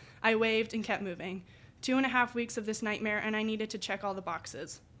 girl." I waved and kept moving. 2.5 weeks of this nightmare, and I needed to check all the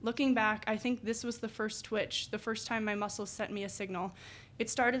boxes. Looking back, I think this was the first twitch, the first time my muscles sent me a signal. It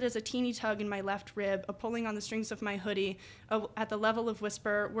started as a teeny tug in my left rib, a pulling on the strings of my hoodie, at the level of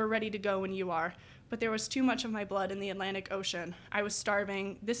whisper, "We're ready to go when you are." But there was too much of my blood in the Atlantic Ocean. I was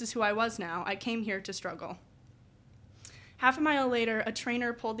starving. This is who I was now. I came here to struggle. Half a mile later, a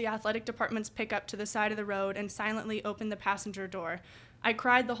trainer pulled the athletic department's pickup to the side of the road and silently opened the passenger door. I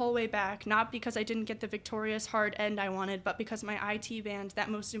cried the whole way back, not because I didn't get the victorious hard end I wanted, but because my IT band, that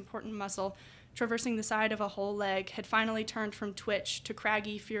most important muscle, traversing the side of a whole leg, had finally turned from twitch to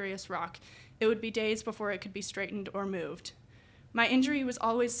craggy, furious rock. It would be days before it could be straightened or moved. My injury was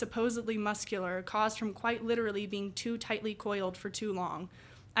always supposedly muscular, caused from quite literally being too tightly coiled for too long.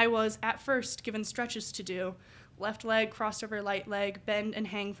 I was, at first, given stretches to do. Left leg, crossed over right leg, bend and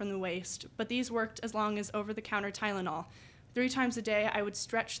hang from the waist. But these worked as long as over-the-counter Tylenol. 3 times a day, I would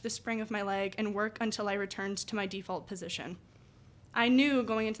stretch the spring of my leg and work until I returned to my default position. I knew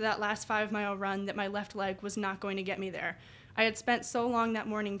going into that last 5-mile run that my left leg was not going to get me there. I had spent so long that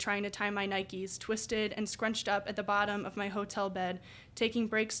morning trying to tie my Nikes, twisted and scrunched up at the bottom of my hotel bed, taking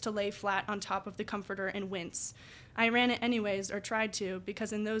breaks to lay flat on top of the comforter and wince. I ran it anyways, or tried to,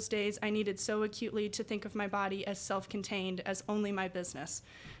 because in those days I needed so acutely to think of my body as self-contained, as only my business.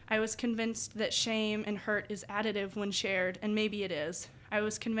 I was convinced that shame and hurt is additive when shared, and maybe it is. I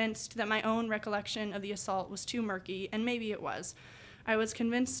was convinced that my own recollection of the assault was too murky, and maybe it was. I was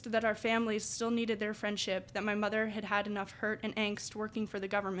convinced that our families still needed their friendship, that my mother had had enough hurt and angst working for the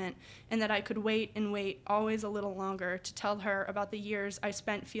government, and that I could wait and wait, always a little longer, to tell her about the years I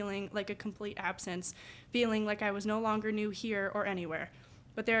spent feeling like a complete absence, feeling like I was no longer new here or anywhere.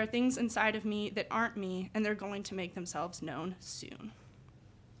 But there are things inside of me that aren't me, and they're going to make themselves known soon.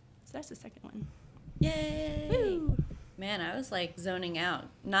 So that's the second one. Yay! Woo! Man, I was like zoning out.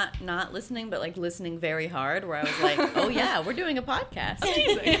 Not listening, but like listening very hard, where I was like, oh yeah, we're doing a podcast.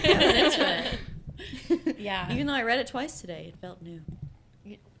 Amazing. I was into it. Yeah. Even though I read it twice today, it felt new.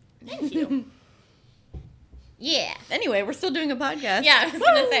 Thank you. Yeah. Anyway, we're still doing a podcast. Yeah, I was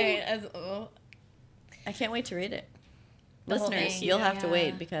going to say. I can't wait to read it. The whole Listeners, thing, you'll have to yeah.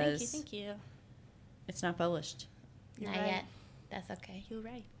 wait because Thank you. it's not published. Not right. yet. That's okay. You're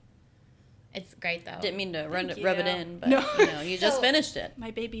right. It's great, though. Didn't mean to Thank rub it you. in, but No. you just So- finished it.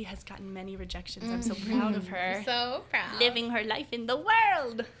 My baby has gotten many rejections. I'm so proud of her. So proud. Living her life in the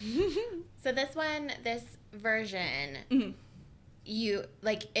world. So this version, Mhm. you,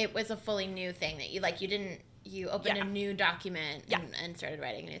 like, it was a fully new thing that you opened Yeah. a new document Yeah. and started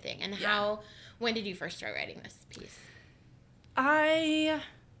writing a new thing. And Yeah. when did you first start writing this piece?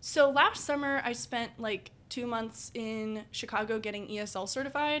 So last summer I spent like 2 months in Chicago getting ESL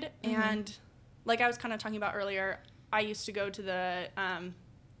certified, and like I was kind of talking about earlier, I used to go to the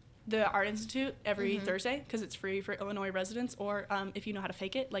Art Institute every Thursday because it's free for Illinois residents, or if you know how to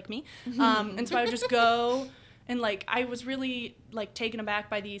fake it, like me. And so I would just go, and like I was really like taken aback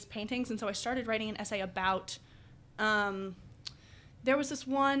by these paintings, and so I started writing an essay about. There was this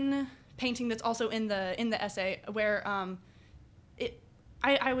one painting that's also in the essay where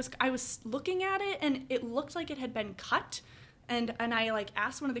I was looking at it, and it looked like it had been cut, and I like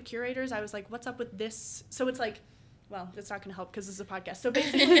asked one of the curators. I was like, "What's up with this?" So it's like, well, it's not gonna help because this is a podcast. So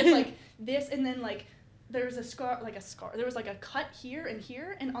basically, it's like this, and then like there's a scar. There was like a cut here,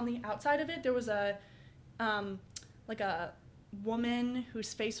 and on the outside of it, there was a like a woman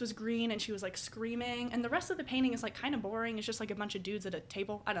whose face was green, and she was like screaming, and the rest of the painting is like kind of boring. It's just like a bunch of dudes at a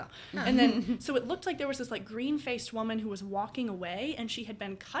table. I don't know. And then so it looked like there was this like green faced woman who was walking away, and she had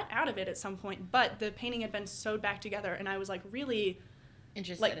been cut out of it at some point, but the painting had been sewed back together, and I was like really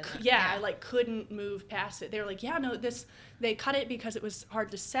Interested like in that. yeah, I like couldn't move past it. They were like, yeah, no, they cut it because it was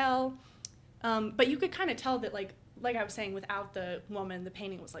hard to sell, but you could kind of tell that like I was saying, without the woman, the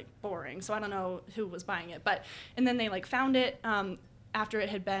painting was like boring. So I don't know who was buying it, and then they like found it after it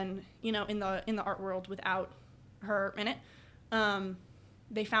had been, you know, in the art world without her in it.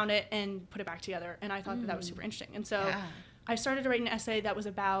 They found it and put it back together, and I thought that was super interesting. And so I started to write an essay that was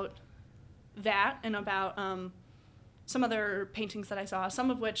about that and about some other paintings that I saw,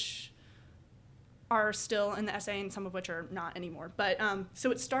 some of which are still in the essay and some of which are not anymore. But so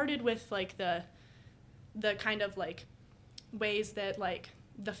it started with like the kind of like ways that like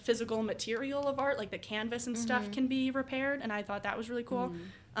the physical material of art, like the canvas and stuff, can be repaired, and I thought that was really cool.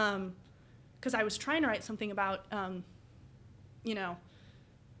 Because I was trying to write something about you know,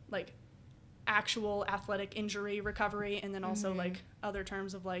 like actual athletic injury recovery, and then also like other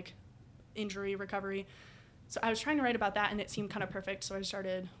terms of like injury recovery. So I was trying to write about that, and it seemed kind of perfect, so I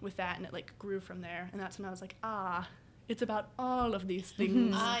started with that, and it like grew from there, and that's when I was like, it's about all of these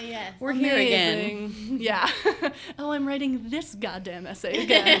things. Yes. We're here again. Amazing. Yeah. Oh, I'm writing this goddamn essay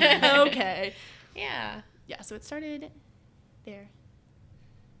again. Okay. Yeah. Yeah, so it started there.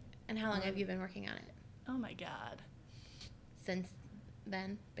 And how long have you been working on it? Oh my God. Since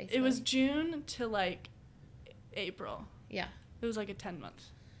then, basically? It was June to like April. Yeah. It was like a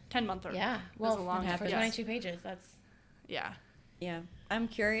 10-month or Yeah. it was Well, a long for 22 pages, that's... Yeah. Yeah. I'm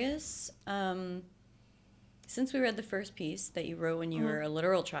curious. Since we read the first piece that you wrote when you were a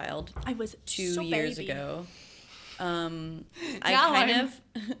literal child I was 2 so years baby. ago, I Now kind I'm- of,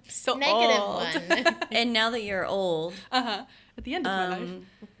 So Negative old. one. and now that you're old, At the end of my life.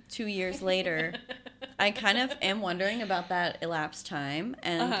 2 years later, I kind of am wondering about that elapsed time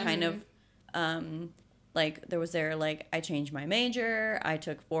and kind of, like, I changed my major, I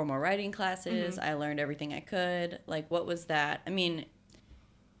took 4 more writing classes, I learned everything I could. Like, what was that? I mean,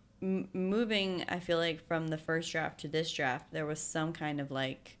 moving, I feel like, from the first draft to this draft, there was some kind of,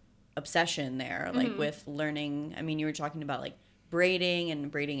 like, obsession there, like, with learning. I mean, you were talking about, like, braiding, and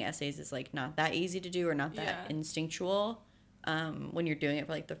braiding essays is, like, not that easy to do or not that instinctual when you're doing it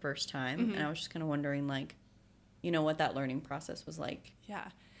for, like, the first time. And I was just kind of wondering, like, you know, what that learning process was like. Yeah.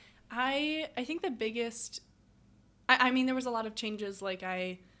 I think the biggest... I mean, there was a lot of changes. Like,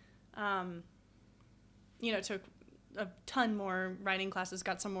 I, you know, took a ton more writing classes,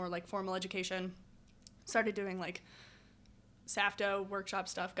 got some more, like, formal education, started doing, like, SAFTO workshop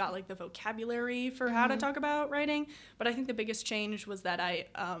stuff, got, like, the vocabulary for how to talk about writing. But I think the biggest change was that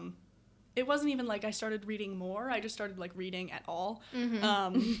it wasn't even, like, I started reading more. I just started, like, reading at all.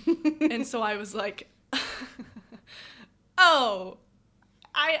 And so I was like, oh...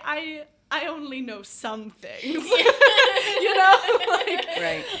 I only know some things, you know, like,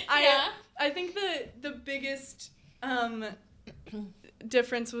 Right. I think the biggest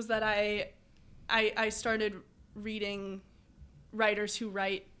difference was that I started reading writers who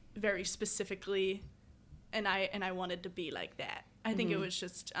write very specifically, and I wanted to be like that. I think it was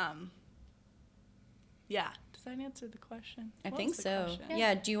just yeah. Does that answer the question? I What think was the so. question?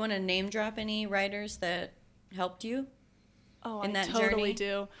 Yeah. Do you want to name drop any writers that helped you? Oh, in I that totally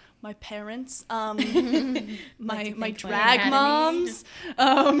journey? do. My parents, my think drag Academy. moms.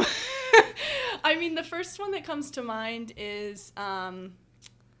 I mean, the first one that comes to mind is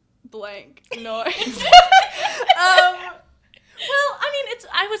blank noise. Well, I mean,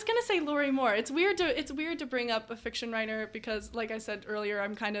 I was gonna say Lori Moore. It's weird to bring up a fiction writer because, like I said earlier,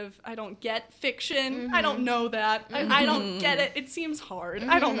 I don't get fiction. I don't know that. I don't get it. It seems hard.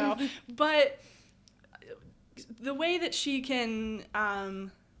 I don't know, but the way that she can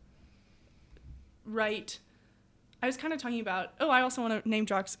write, I was kind of talking about. Oh, I also want to name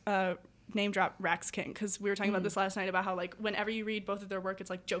drop Rax King, because we were talking about this last night about how, like, whenever you read both of their work,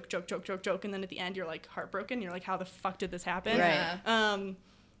 it's like joke, and then at the end you're like heartbroken. You're like, how the fuck did this happen? Right.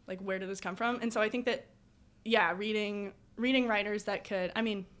 Like, where did this come from? And so I think that, yeah, reading writers that could. I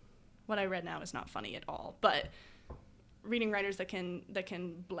mean, what I read now is not funny at all, but reading writers that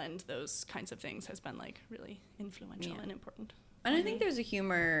can blend those kinds of things has been, like, really influential and important. And I think there's a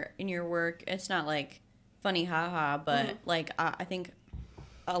humor in your work. It's not like funny haha, but like I think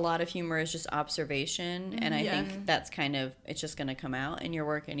a lot of humor is just observation, and I Yeah. think that's kind of, it's just going to come out in your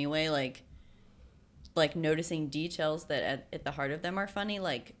work anyway, like noticing details that at the heart of them are funny,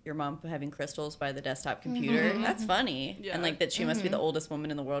 like your mom having crystals by the desktop computer. That's funny. Yeah. And like that she must be the oldest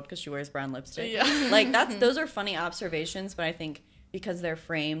woman in the world because she wears brown lipstick. Yeah. Like those are funny observations, but I think because they're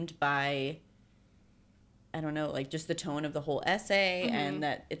framed by, I don't know, like just the tone of the whole essay and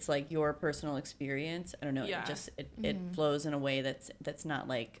that it's like your personal experience. I don't know. Yeah. It flows in a way that's not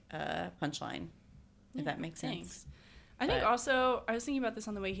like a punchline, if that makes sense. Thanks. I think But- also, I was thinking about this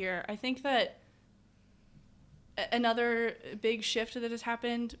on the way here. I think that another big shift that has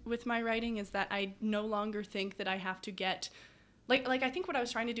happened with my writing is that I no longer think that I have to get like I think what I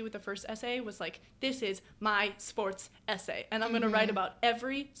was trying to do with the first essay was like, this is my sports essay and I'm going to write about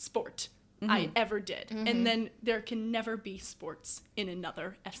every sport I ever did. And then there can never be sports in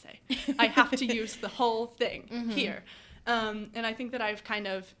another essay. I have to use the whole thing here. And I think that I've kind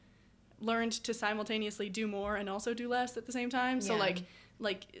of learned to simultaneously do more and also do less at the same time. So Yeah.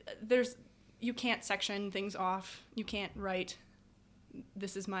 like there's, you can't section things off. You can't write,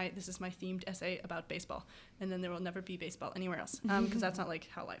 this is my themed essay about baseball, and then there will never be baseball anywhere else, because that's not like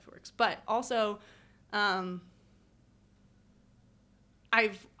how life works. But also,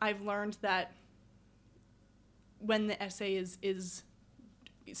 I've learned that when the essay is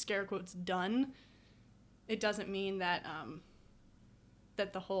scare quotes done, it doesn't mean that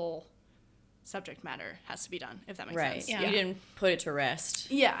that the whole subject matter has to be done, if that makes Right. sense. Yeah. You didn't put it to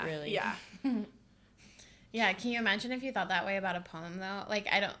rest. Yeah. Really. Yeah. Yeah, can you imagine if you thought that way about a poem, though? Like,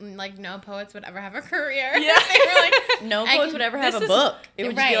 I don't, like, no poets would ever have a career. Yeah. They were like, No I poets can- would ever have this a is- book. It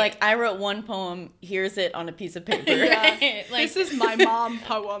would just be Right. like, I wrote one poem, here's it on a piece of paper. Yeah. right, like, This is my mom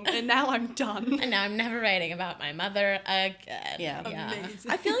poem, and now I'm done. and now I'm never writing about my mother again. Yeah.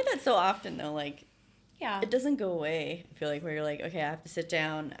 Amazing. I feel like that so often, though. Like, Yeah. it doesn't go away. I feel like where you're like, okay, I have to sit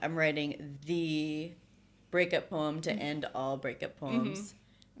down. I'm writing the breakup poem to end all breakup poems.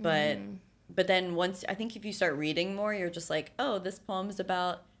 But then once, I think if you start reading more, you're just like, oh, this poem is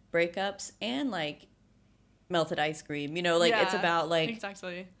about breakups and like melted ice cream. You know, like it's Yeah, about like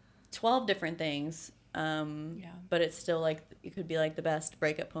exactly. 12 different things. But it's still like, it could be like the best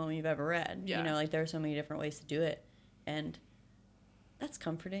breakup poem you've ever read. Yeah. You know, like there are so many different ways to do it. And that's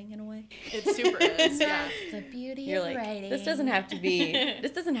comforting in a way. It super is. Yeah. The beauty You're of like, writing. this doesn't have to be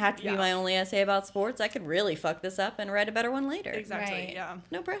Yeah. my only essay about sports. I could really fuck this up and write a better one later. Exactly. Right. Yeah.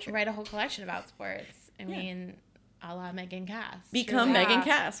 No pressure. Write a whole collection about sports. I mean, a la Megan Cass. Become Yeah. Megan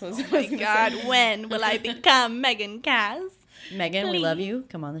Cass was Oh my God, when will I become Megan Cass? Megan, we love you.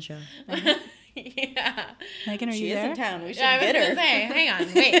 Come on the show. Yeah. Megan, are She is in town. We should I was get gonna her. say, hang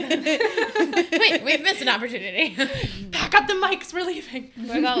on, wait. Wait, we've missed an opportunity. Pack up the mics. We're leaving.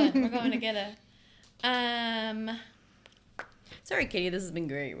 We're going to get a, Sorry, Katie, this has been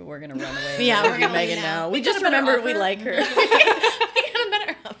great. We're gonna run away. Yeah, we're gonna Megan leave now. now. We We just got a better remembered we offer. like her. we got a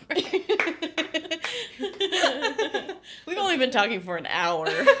better offer. We've only been talking for an hour.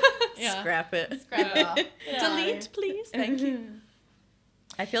 Yeah. Scrap it. Grab it off. Delete, please. Thank you.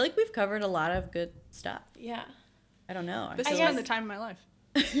 I feel like we've covered a lot of good stuff. Yeah. I don't know. This I has guess- been the time of my life.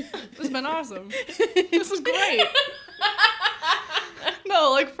 This has been awesome. This is great.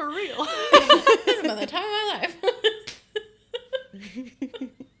 No, like for real. This is about the time of my life.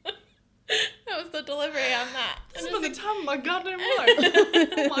 That was the delivery on that. This has been the time of my goddamn life.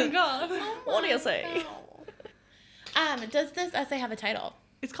 Oh my God. What do you say? Does this essay have a title?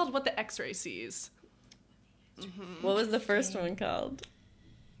 It's called What the X-Ray Sees. What was the first one called?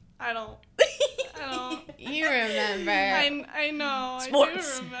 I don't. You remember. I know.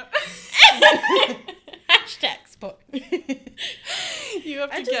 Sports. I do remember. Hashtag sport. You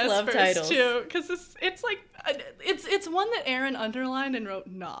have I to just guess love first too, too, because it's like it's one that Aaron underlined and wrote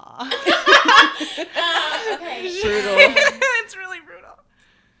nah. Okay. Brutal. It's really brutal.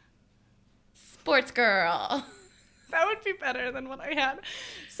 Sports girl. That would be better than what I had.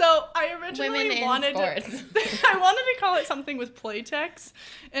 So I originally Women in wanted sports. I wanted to call it something with playtext,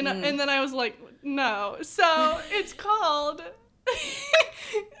 and then I was like, no. So it's called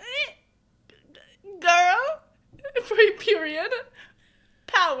Girl, period,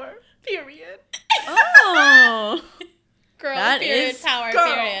 Power, period, Oh, Girl, That period, is power,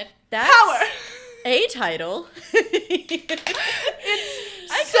 girl. period. that's Power. a title.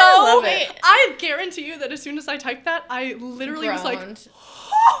 I So kinda love it. I guarantee you that as soon as I typed that, I literally was like, Groaned.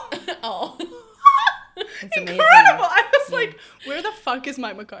 Oh. It's amazing. incredible. I was like, where the fuck is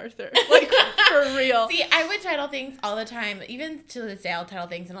Mike MacArthur? Like, for real. See, I would title things all the time. Even to this day, I'll title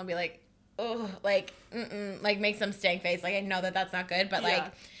things and I'll be like, oh, like, like make some stank face. Like, I know that that's not good, but Yeah.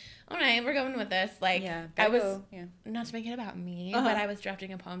 like, all right, we're going with this. Like, Yeah, I was, yeah. not to make it about me, Uh-huh. but I was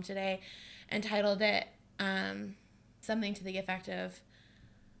drafting a poem today and titled it something to the effect of,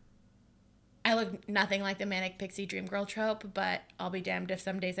 I look nothing like the manic pixie dream girl trope, but I'll be damned if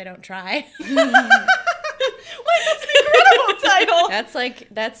some days I don't try. Wait, that's an incredible title.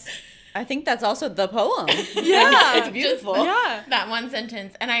 I think that's also the poem. Yeah. It's beautiful. Yeah. That one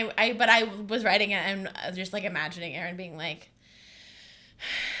sentence. And I was writing it and just like imagining Erin being like,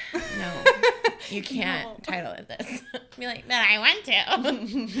 no, you can't title it this. Be like, but I want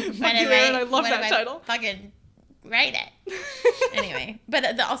to. Fuck you, Erin, I love that title. Fucking write it. Anyway,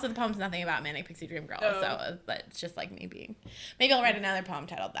 but also the poem's nothing about manic pixie dream girl, so but it's just like me being. Maybe I'll write another poem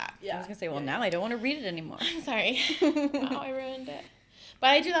titled that. I was gonna say, well, now I don't want to read it anymore. I'm sorry. Wow, I ruined it. But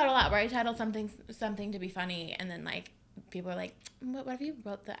I do that a lot, where I title something to be funny, and then like people are like, "What if you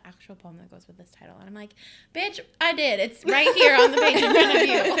wrote the actual poem that goes with this title?" And I'm like, "Bitch, I did. It's right here on the page in front of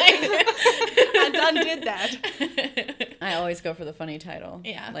you." I done did that. I always go for the funny title.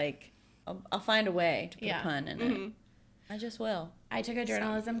 Yeah. Like, I'll find a way to put Yeah. a pun in it. I just will. I took a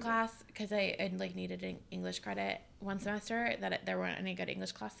journalism class because I like needed an English credit one semester there weren't any good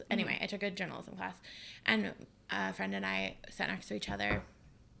English classes. Anyway, I took a journalism class, and a friend and I sat next to each other.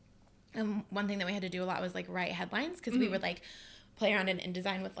 And one thing that we had to do a lot was like write headlines because we would like play around in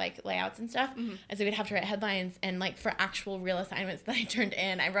InDesign with like layouts and stuff. And so we'd have to write headlines, and like for actual real assignments that I turned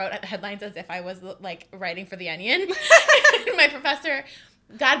in, I wrote headlines as if I was like writing for The Onion. My professor,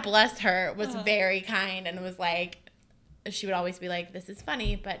 God bless her, was very kind and was like, she would always be like, this is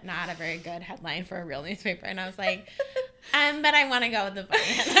funny, but not a very good headline for a real newspaper. And I was like, but I want to go with the funny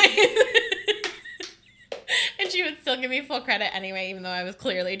headline. And she would still give me full credit anyway, even though I was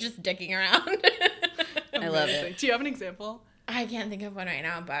clearly just dicking around. I love Amazing. it. Do you have an example? I can't think of one right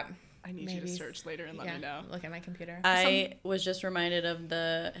now, but I need you to search later and let me know. Look at my computer. I was just reminded of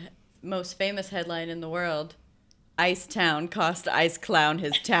the most famous headline in the world. Ice Town cost Ice Clown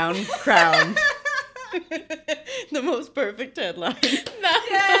his town crown. The most perfect headline.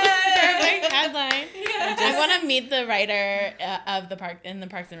 Perfect headline. I want to meet the writer of the Parks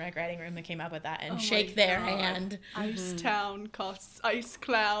and Rec writing room that came up with that and shake their hand. Ice Town costs Ice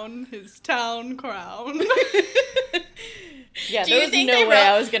Clown his town crown. Yeah, Do there you was think no they way wrote-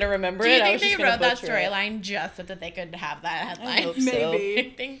 I was going to remember Do you it. I think was they just gonna wrote that butcher it. storyline just so that they could have that I headline? hope so.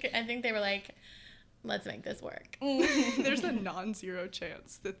 Maybe. I think they were like, let's make this work. There's a non-zero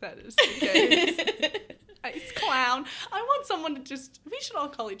chance that is the case. Ice Clown. I want someone to we should all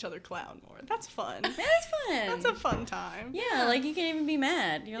call each other Clown more. That's fun. That's fun. That's a fun time. Yeah, like you can even be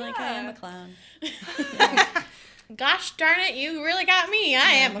mad. You're like, I am Yeah. a clown. Gosh darn it, you really got me. I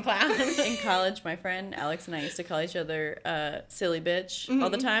am a clown. In college, my friend Alex and I used to call each other silly bitch all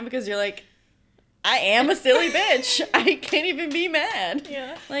the time because you're like, I am a silly bitch. I can't even be mad.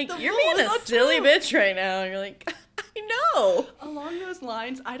 Yeah. Like, The you're rule being is a not silly true. bitch right now. And you're like, I know. Along those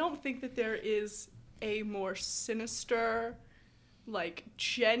lines, I don't think that there is a more sinister, like,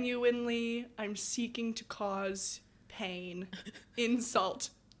 genuinely, I'm seeking to cause pain,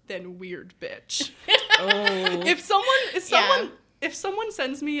 insult than weird bitch. Oh. If someone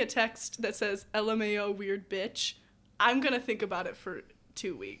sends me a text that says LMAO weird bitch, I'm gonna think about it for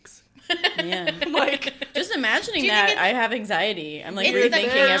 2 weeks. Man. Like, Just imagining Do you that, think I have anxiety. I'm like Is it the rethinking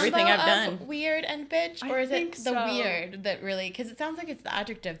combo everything I've of done. weird and bitch, I or is think it the so. weird that really? Because it sounds like it's the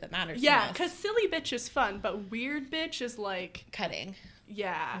adjective that matters. yeah, the most. because silly bitch is fun, but weird bitch is like, cutting.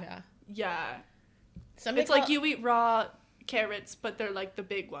 yeah. Somebody It's like you eat raw carrots, but they're like the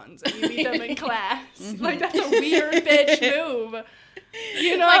big ones, and you eat them in class. Like, that's a weird bitch move.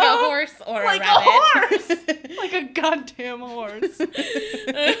 You know? like a horse or Like a a rabbit. horse! Like a goddamn horse.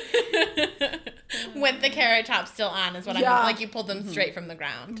 With the carrot top still on is what I Yeah. mean. Like you pulled them straight from the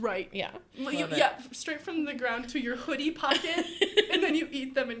ground. Right. Yeah. Well, Love it. yeah, straight from the ground to your hoodie pocket, and then you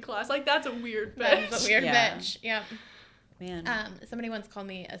eat them in class. Like, that's a weird bitch. That's a weird Yeah. bitch. Yep. Man, Somebody once called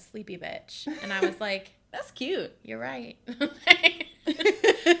me a sleepy bitch, and I was like, that's cute. "You're right. I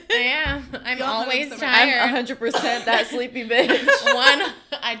am. I'm Y'all know always somebody- tired." I'm 100% that sleepy bitch.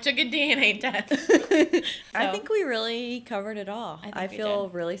 I took a DNA test. I So- think we really covered it all. I think I we feel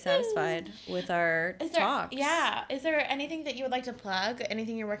did. really satisfied with our Is there, talks. yeah. Is there anything that you would like to plug?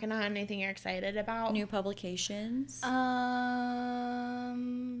 Anything you're working on? Anything you're excited about? New publications.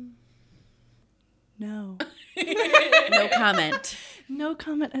 No. No comment. No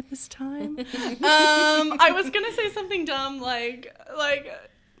comment at this time. I was gonna say something dumb like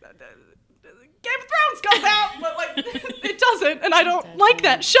Game of Thrones goes out, but like it doesn't, and I don't like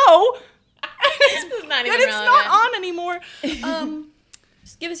that show. It's not even And it's relevant. not on anymore.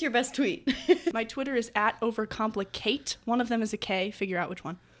 Just give us your best tweet. My Twitter is @overcomplicate. One of them is a K. Figure out which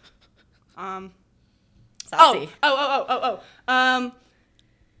one. Saucy.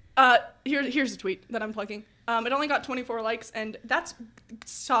 Here's a tweet that I'm plugging. It only got 24 likes, and that's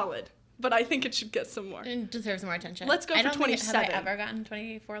solid. But I think it should get some more. It deserves more attention. Let's go for 27. Have I ever gotten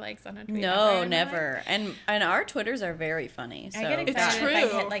 24 likes on a tweet? No, ever in my never. life? And our Twitters are very funny. So I get It's excited if I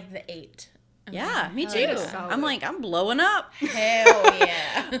true. hit like the 8. I'm yeah, like, me hell too. yeah. I'm like, I'm blowing up. Hell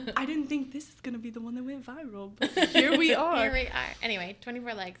yeah. I didn't think this is going to be the one that went viral, but here we are. Here we are. Anyway,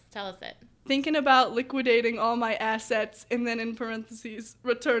 24 likes. Tell us it. Thinking about liquidating all my assets and then in parentheses,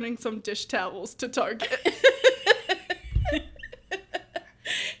 returning some dish towels to Target.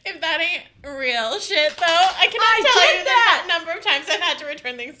 If that ain't real shit, though, I cannot tell did you that! the number of times I've had to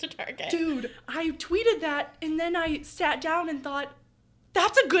return things to Target. Dude, I tweeted that, and then I sat down and thought,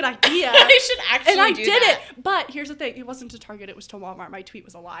 that's a good idea. I should actually And I do did that. it. But here's the thing. It wasn't to Target. It was to Walmart. My tweet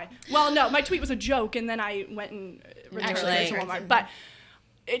was a lie. Well, no, my tweet was a joke, and then I went and returned Actually, it to like- Walmart. But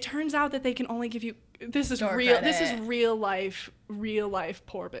it turns out that they can only give you this is Store real credit. this is real life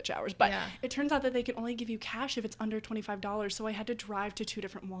poor bitch hours. But Yeah. it turns out that they can only give you cash if it's under $25. So I had to drive to 2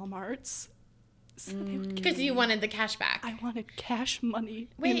 different Walmarts. So they would Because you wanted the cash back. I wanted cash money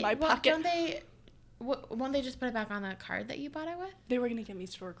Wait, in my well, pocket. won't they just put it back on the card that you bought it with? They were gonna give me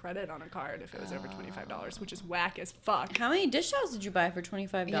store credit on a card if it was over $25, which is whack as fuck. How many dish towels did you buy for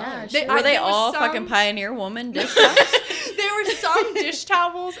 $25? Yeah, They- Were they there was all some- fucking Pioneer Woman dish towels? There were some dish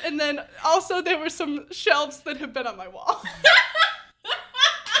towels, and then also there were some shelves that have been on my wall.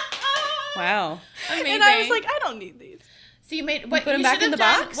 Wow. Amazing. And I was like, I don't need these. so you made what put 'em you back should in have the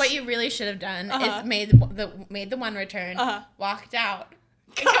done. box? What you really should have done Uh-huh. is made the one return, Uh-huh. walked out,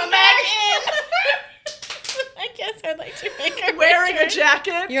 and come back in. I guess I'd like to make a Wearing a return.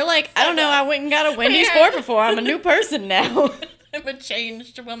 jacket. You're like, I don't know, I went and got a Wendy's Yeah. 4 for 4. I'm a new person now. I'm a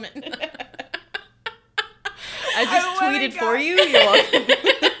changed woman. I just went tweeted and for got- you. You're welcome.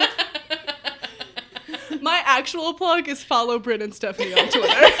 My actual plug is follow Bryn and Stephanie on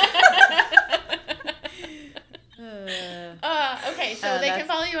Twitter. Okay, so they can that's-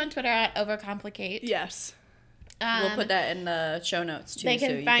 follow you on Twitter at Overcomplicate. Yes. We'll put that in the show notes too. They so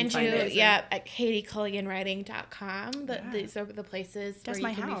can you find can you, it. at katieculliganwriting.com. These are the places That's where my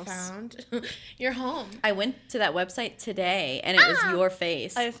you can house. be found. Your home. I went to that website today, and it was your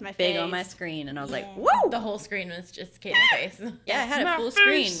face, Oh, it's my big on my face. screen, and I was like, Woo! "Woo!" The whole screen was just Katie's face. Yeah, I had my a full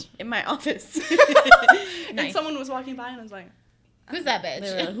face. screen in my office. And Nice. someone was walking by, and I was like, Who's that bitch?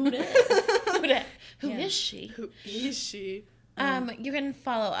 They were like, "Who dat?" Who Yeah. is she? who is she? You can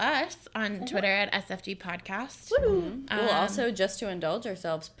follow us on Twitter at SFG Podcast. We'll also, just to indulge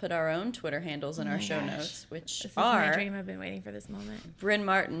ourselves, put our own Twitter handles in our show gosh. notes, which This is my are dream. I've been waiting for this moment. Bryn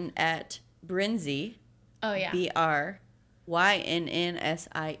Martin at Brinzy, Oh, yeah.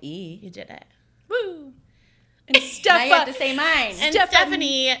 BRYNNSIE. You did it. Woo. And Now you have to Steph. say mine. And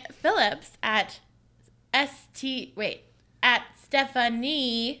Stephanie Phillips at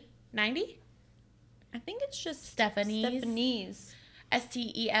Stephanie 90? I think it's just Stephanie's. Stephanie's.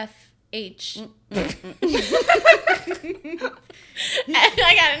 STEFH. Mm.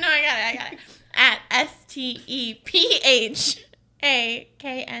 I got it. At STEPHAKNEES.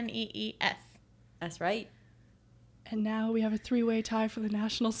 That's right. And now we have a 3-way tie for the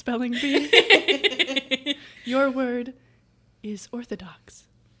National Spelling Bee. Your word is orthodox.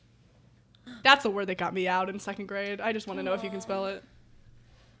 That's the word that got me out in 2nd grade. I just want to know if you can spell it.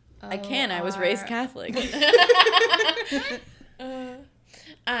 I can. I was raised Catholic.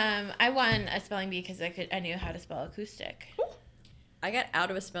 I won a spelling bee because I knew how to spell acoustic. I got out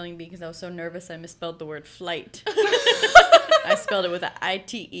of a spelling bee because I was so nervous I misspelled the word flight. I spelled it with an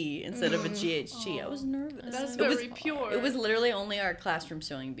ITE instead of a GHT. I was nervous. That's It was- very pure. It was literally only our classroom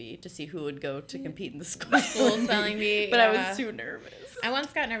spelling bee to see who would go to compete in the school School spelling bee. But I yeah. was too nervous. I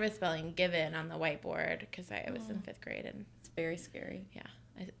once got nervous spelling given on the whiteboard because I was in 5th grade and It's very scary. yeah,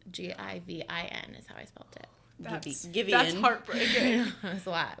 GIVIN is how I spelled it. That's Givian. heartbreaking. It was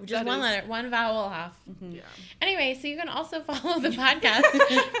a lot. Just That one is- letter, one vowel off. Yeah. Anyway, so you can also follow the podcast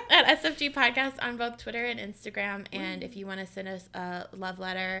at SFG Podcast on both Twitter and Instagram. And if you want to send us a love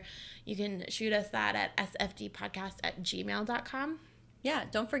letter, you can shoot us that at sfdpodcast@gmail.com. Yeah,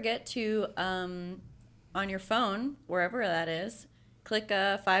 don't forget to, on your phone, wherever that is, click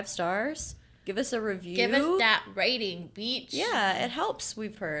 5 stars. Give us a review. Give us that rating, beach. Yeah, it helps,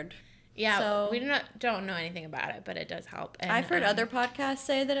 we've heard. Yeah, So- we don't know anything about it, but it does help. And, I've heard other podcasts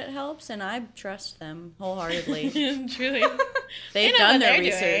say that it helps, and I trust them wholeheartedly. truly. They've They know done what their they're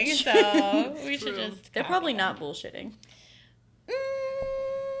research. doing, so we should True. just. They're copy probably them. not bullshitting.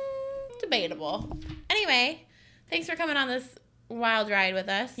 Debatable. Anyway, thanks for coming on this wild ride with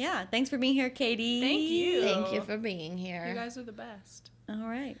us. Yeah, thanks for being here, Katie. Thank you. Thank you for being here. You guys are the best. All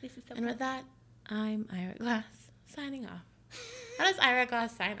right. This is so And with that, I'm Ira Glass signing off. How does Ira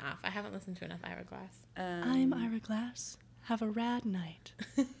Glass sign off? I haven't listened to enough Ira Glass. I'm Ira Glass. Have a rad night.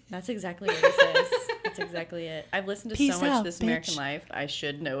 That's exactly what he says. That's exactly it. I've listened to Peace so much out, This bitch. American Life. I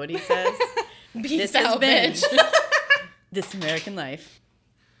should know what he says. Peace This has out, been bitch. This American Life.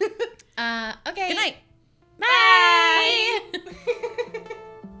 Okay. Good night. Bye.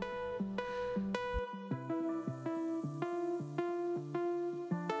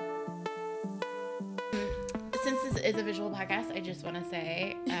 Since this is a visual podcast, I just want to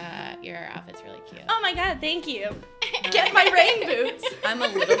say your outfit's really cute. Oh my god, thank you. Get my rain boots. I'm a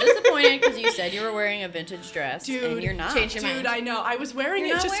little disappointed because you said you were wearing a vintage dress, and Dude, you're not. change your mind. Dude, I know. I was wearing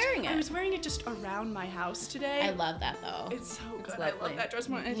You're it not just wearing it. I was wearing it just around my house today. I love that though. It's so good. I lovely. love that dress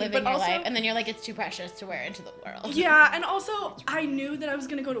more than anything. Living but your also, life, and then you're like, it's too precious to wear into the world. yeah, and also I knew that I was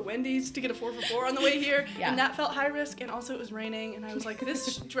gonna go to Wendy's to get a 4 for $4 on the way here, Yeah. and that felt high risk. And also it was raining, and I was like,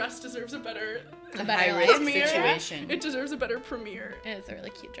 this dress deserves a better A better high life. risk premiere. situation. It deserves a better premiere. It's a really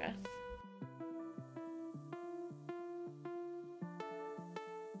cute dress.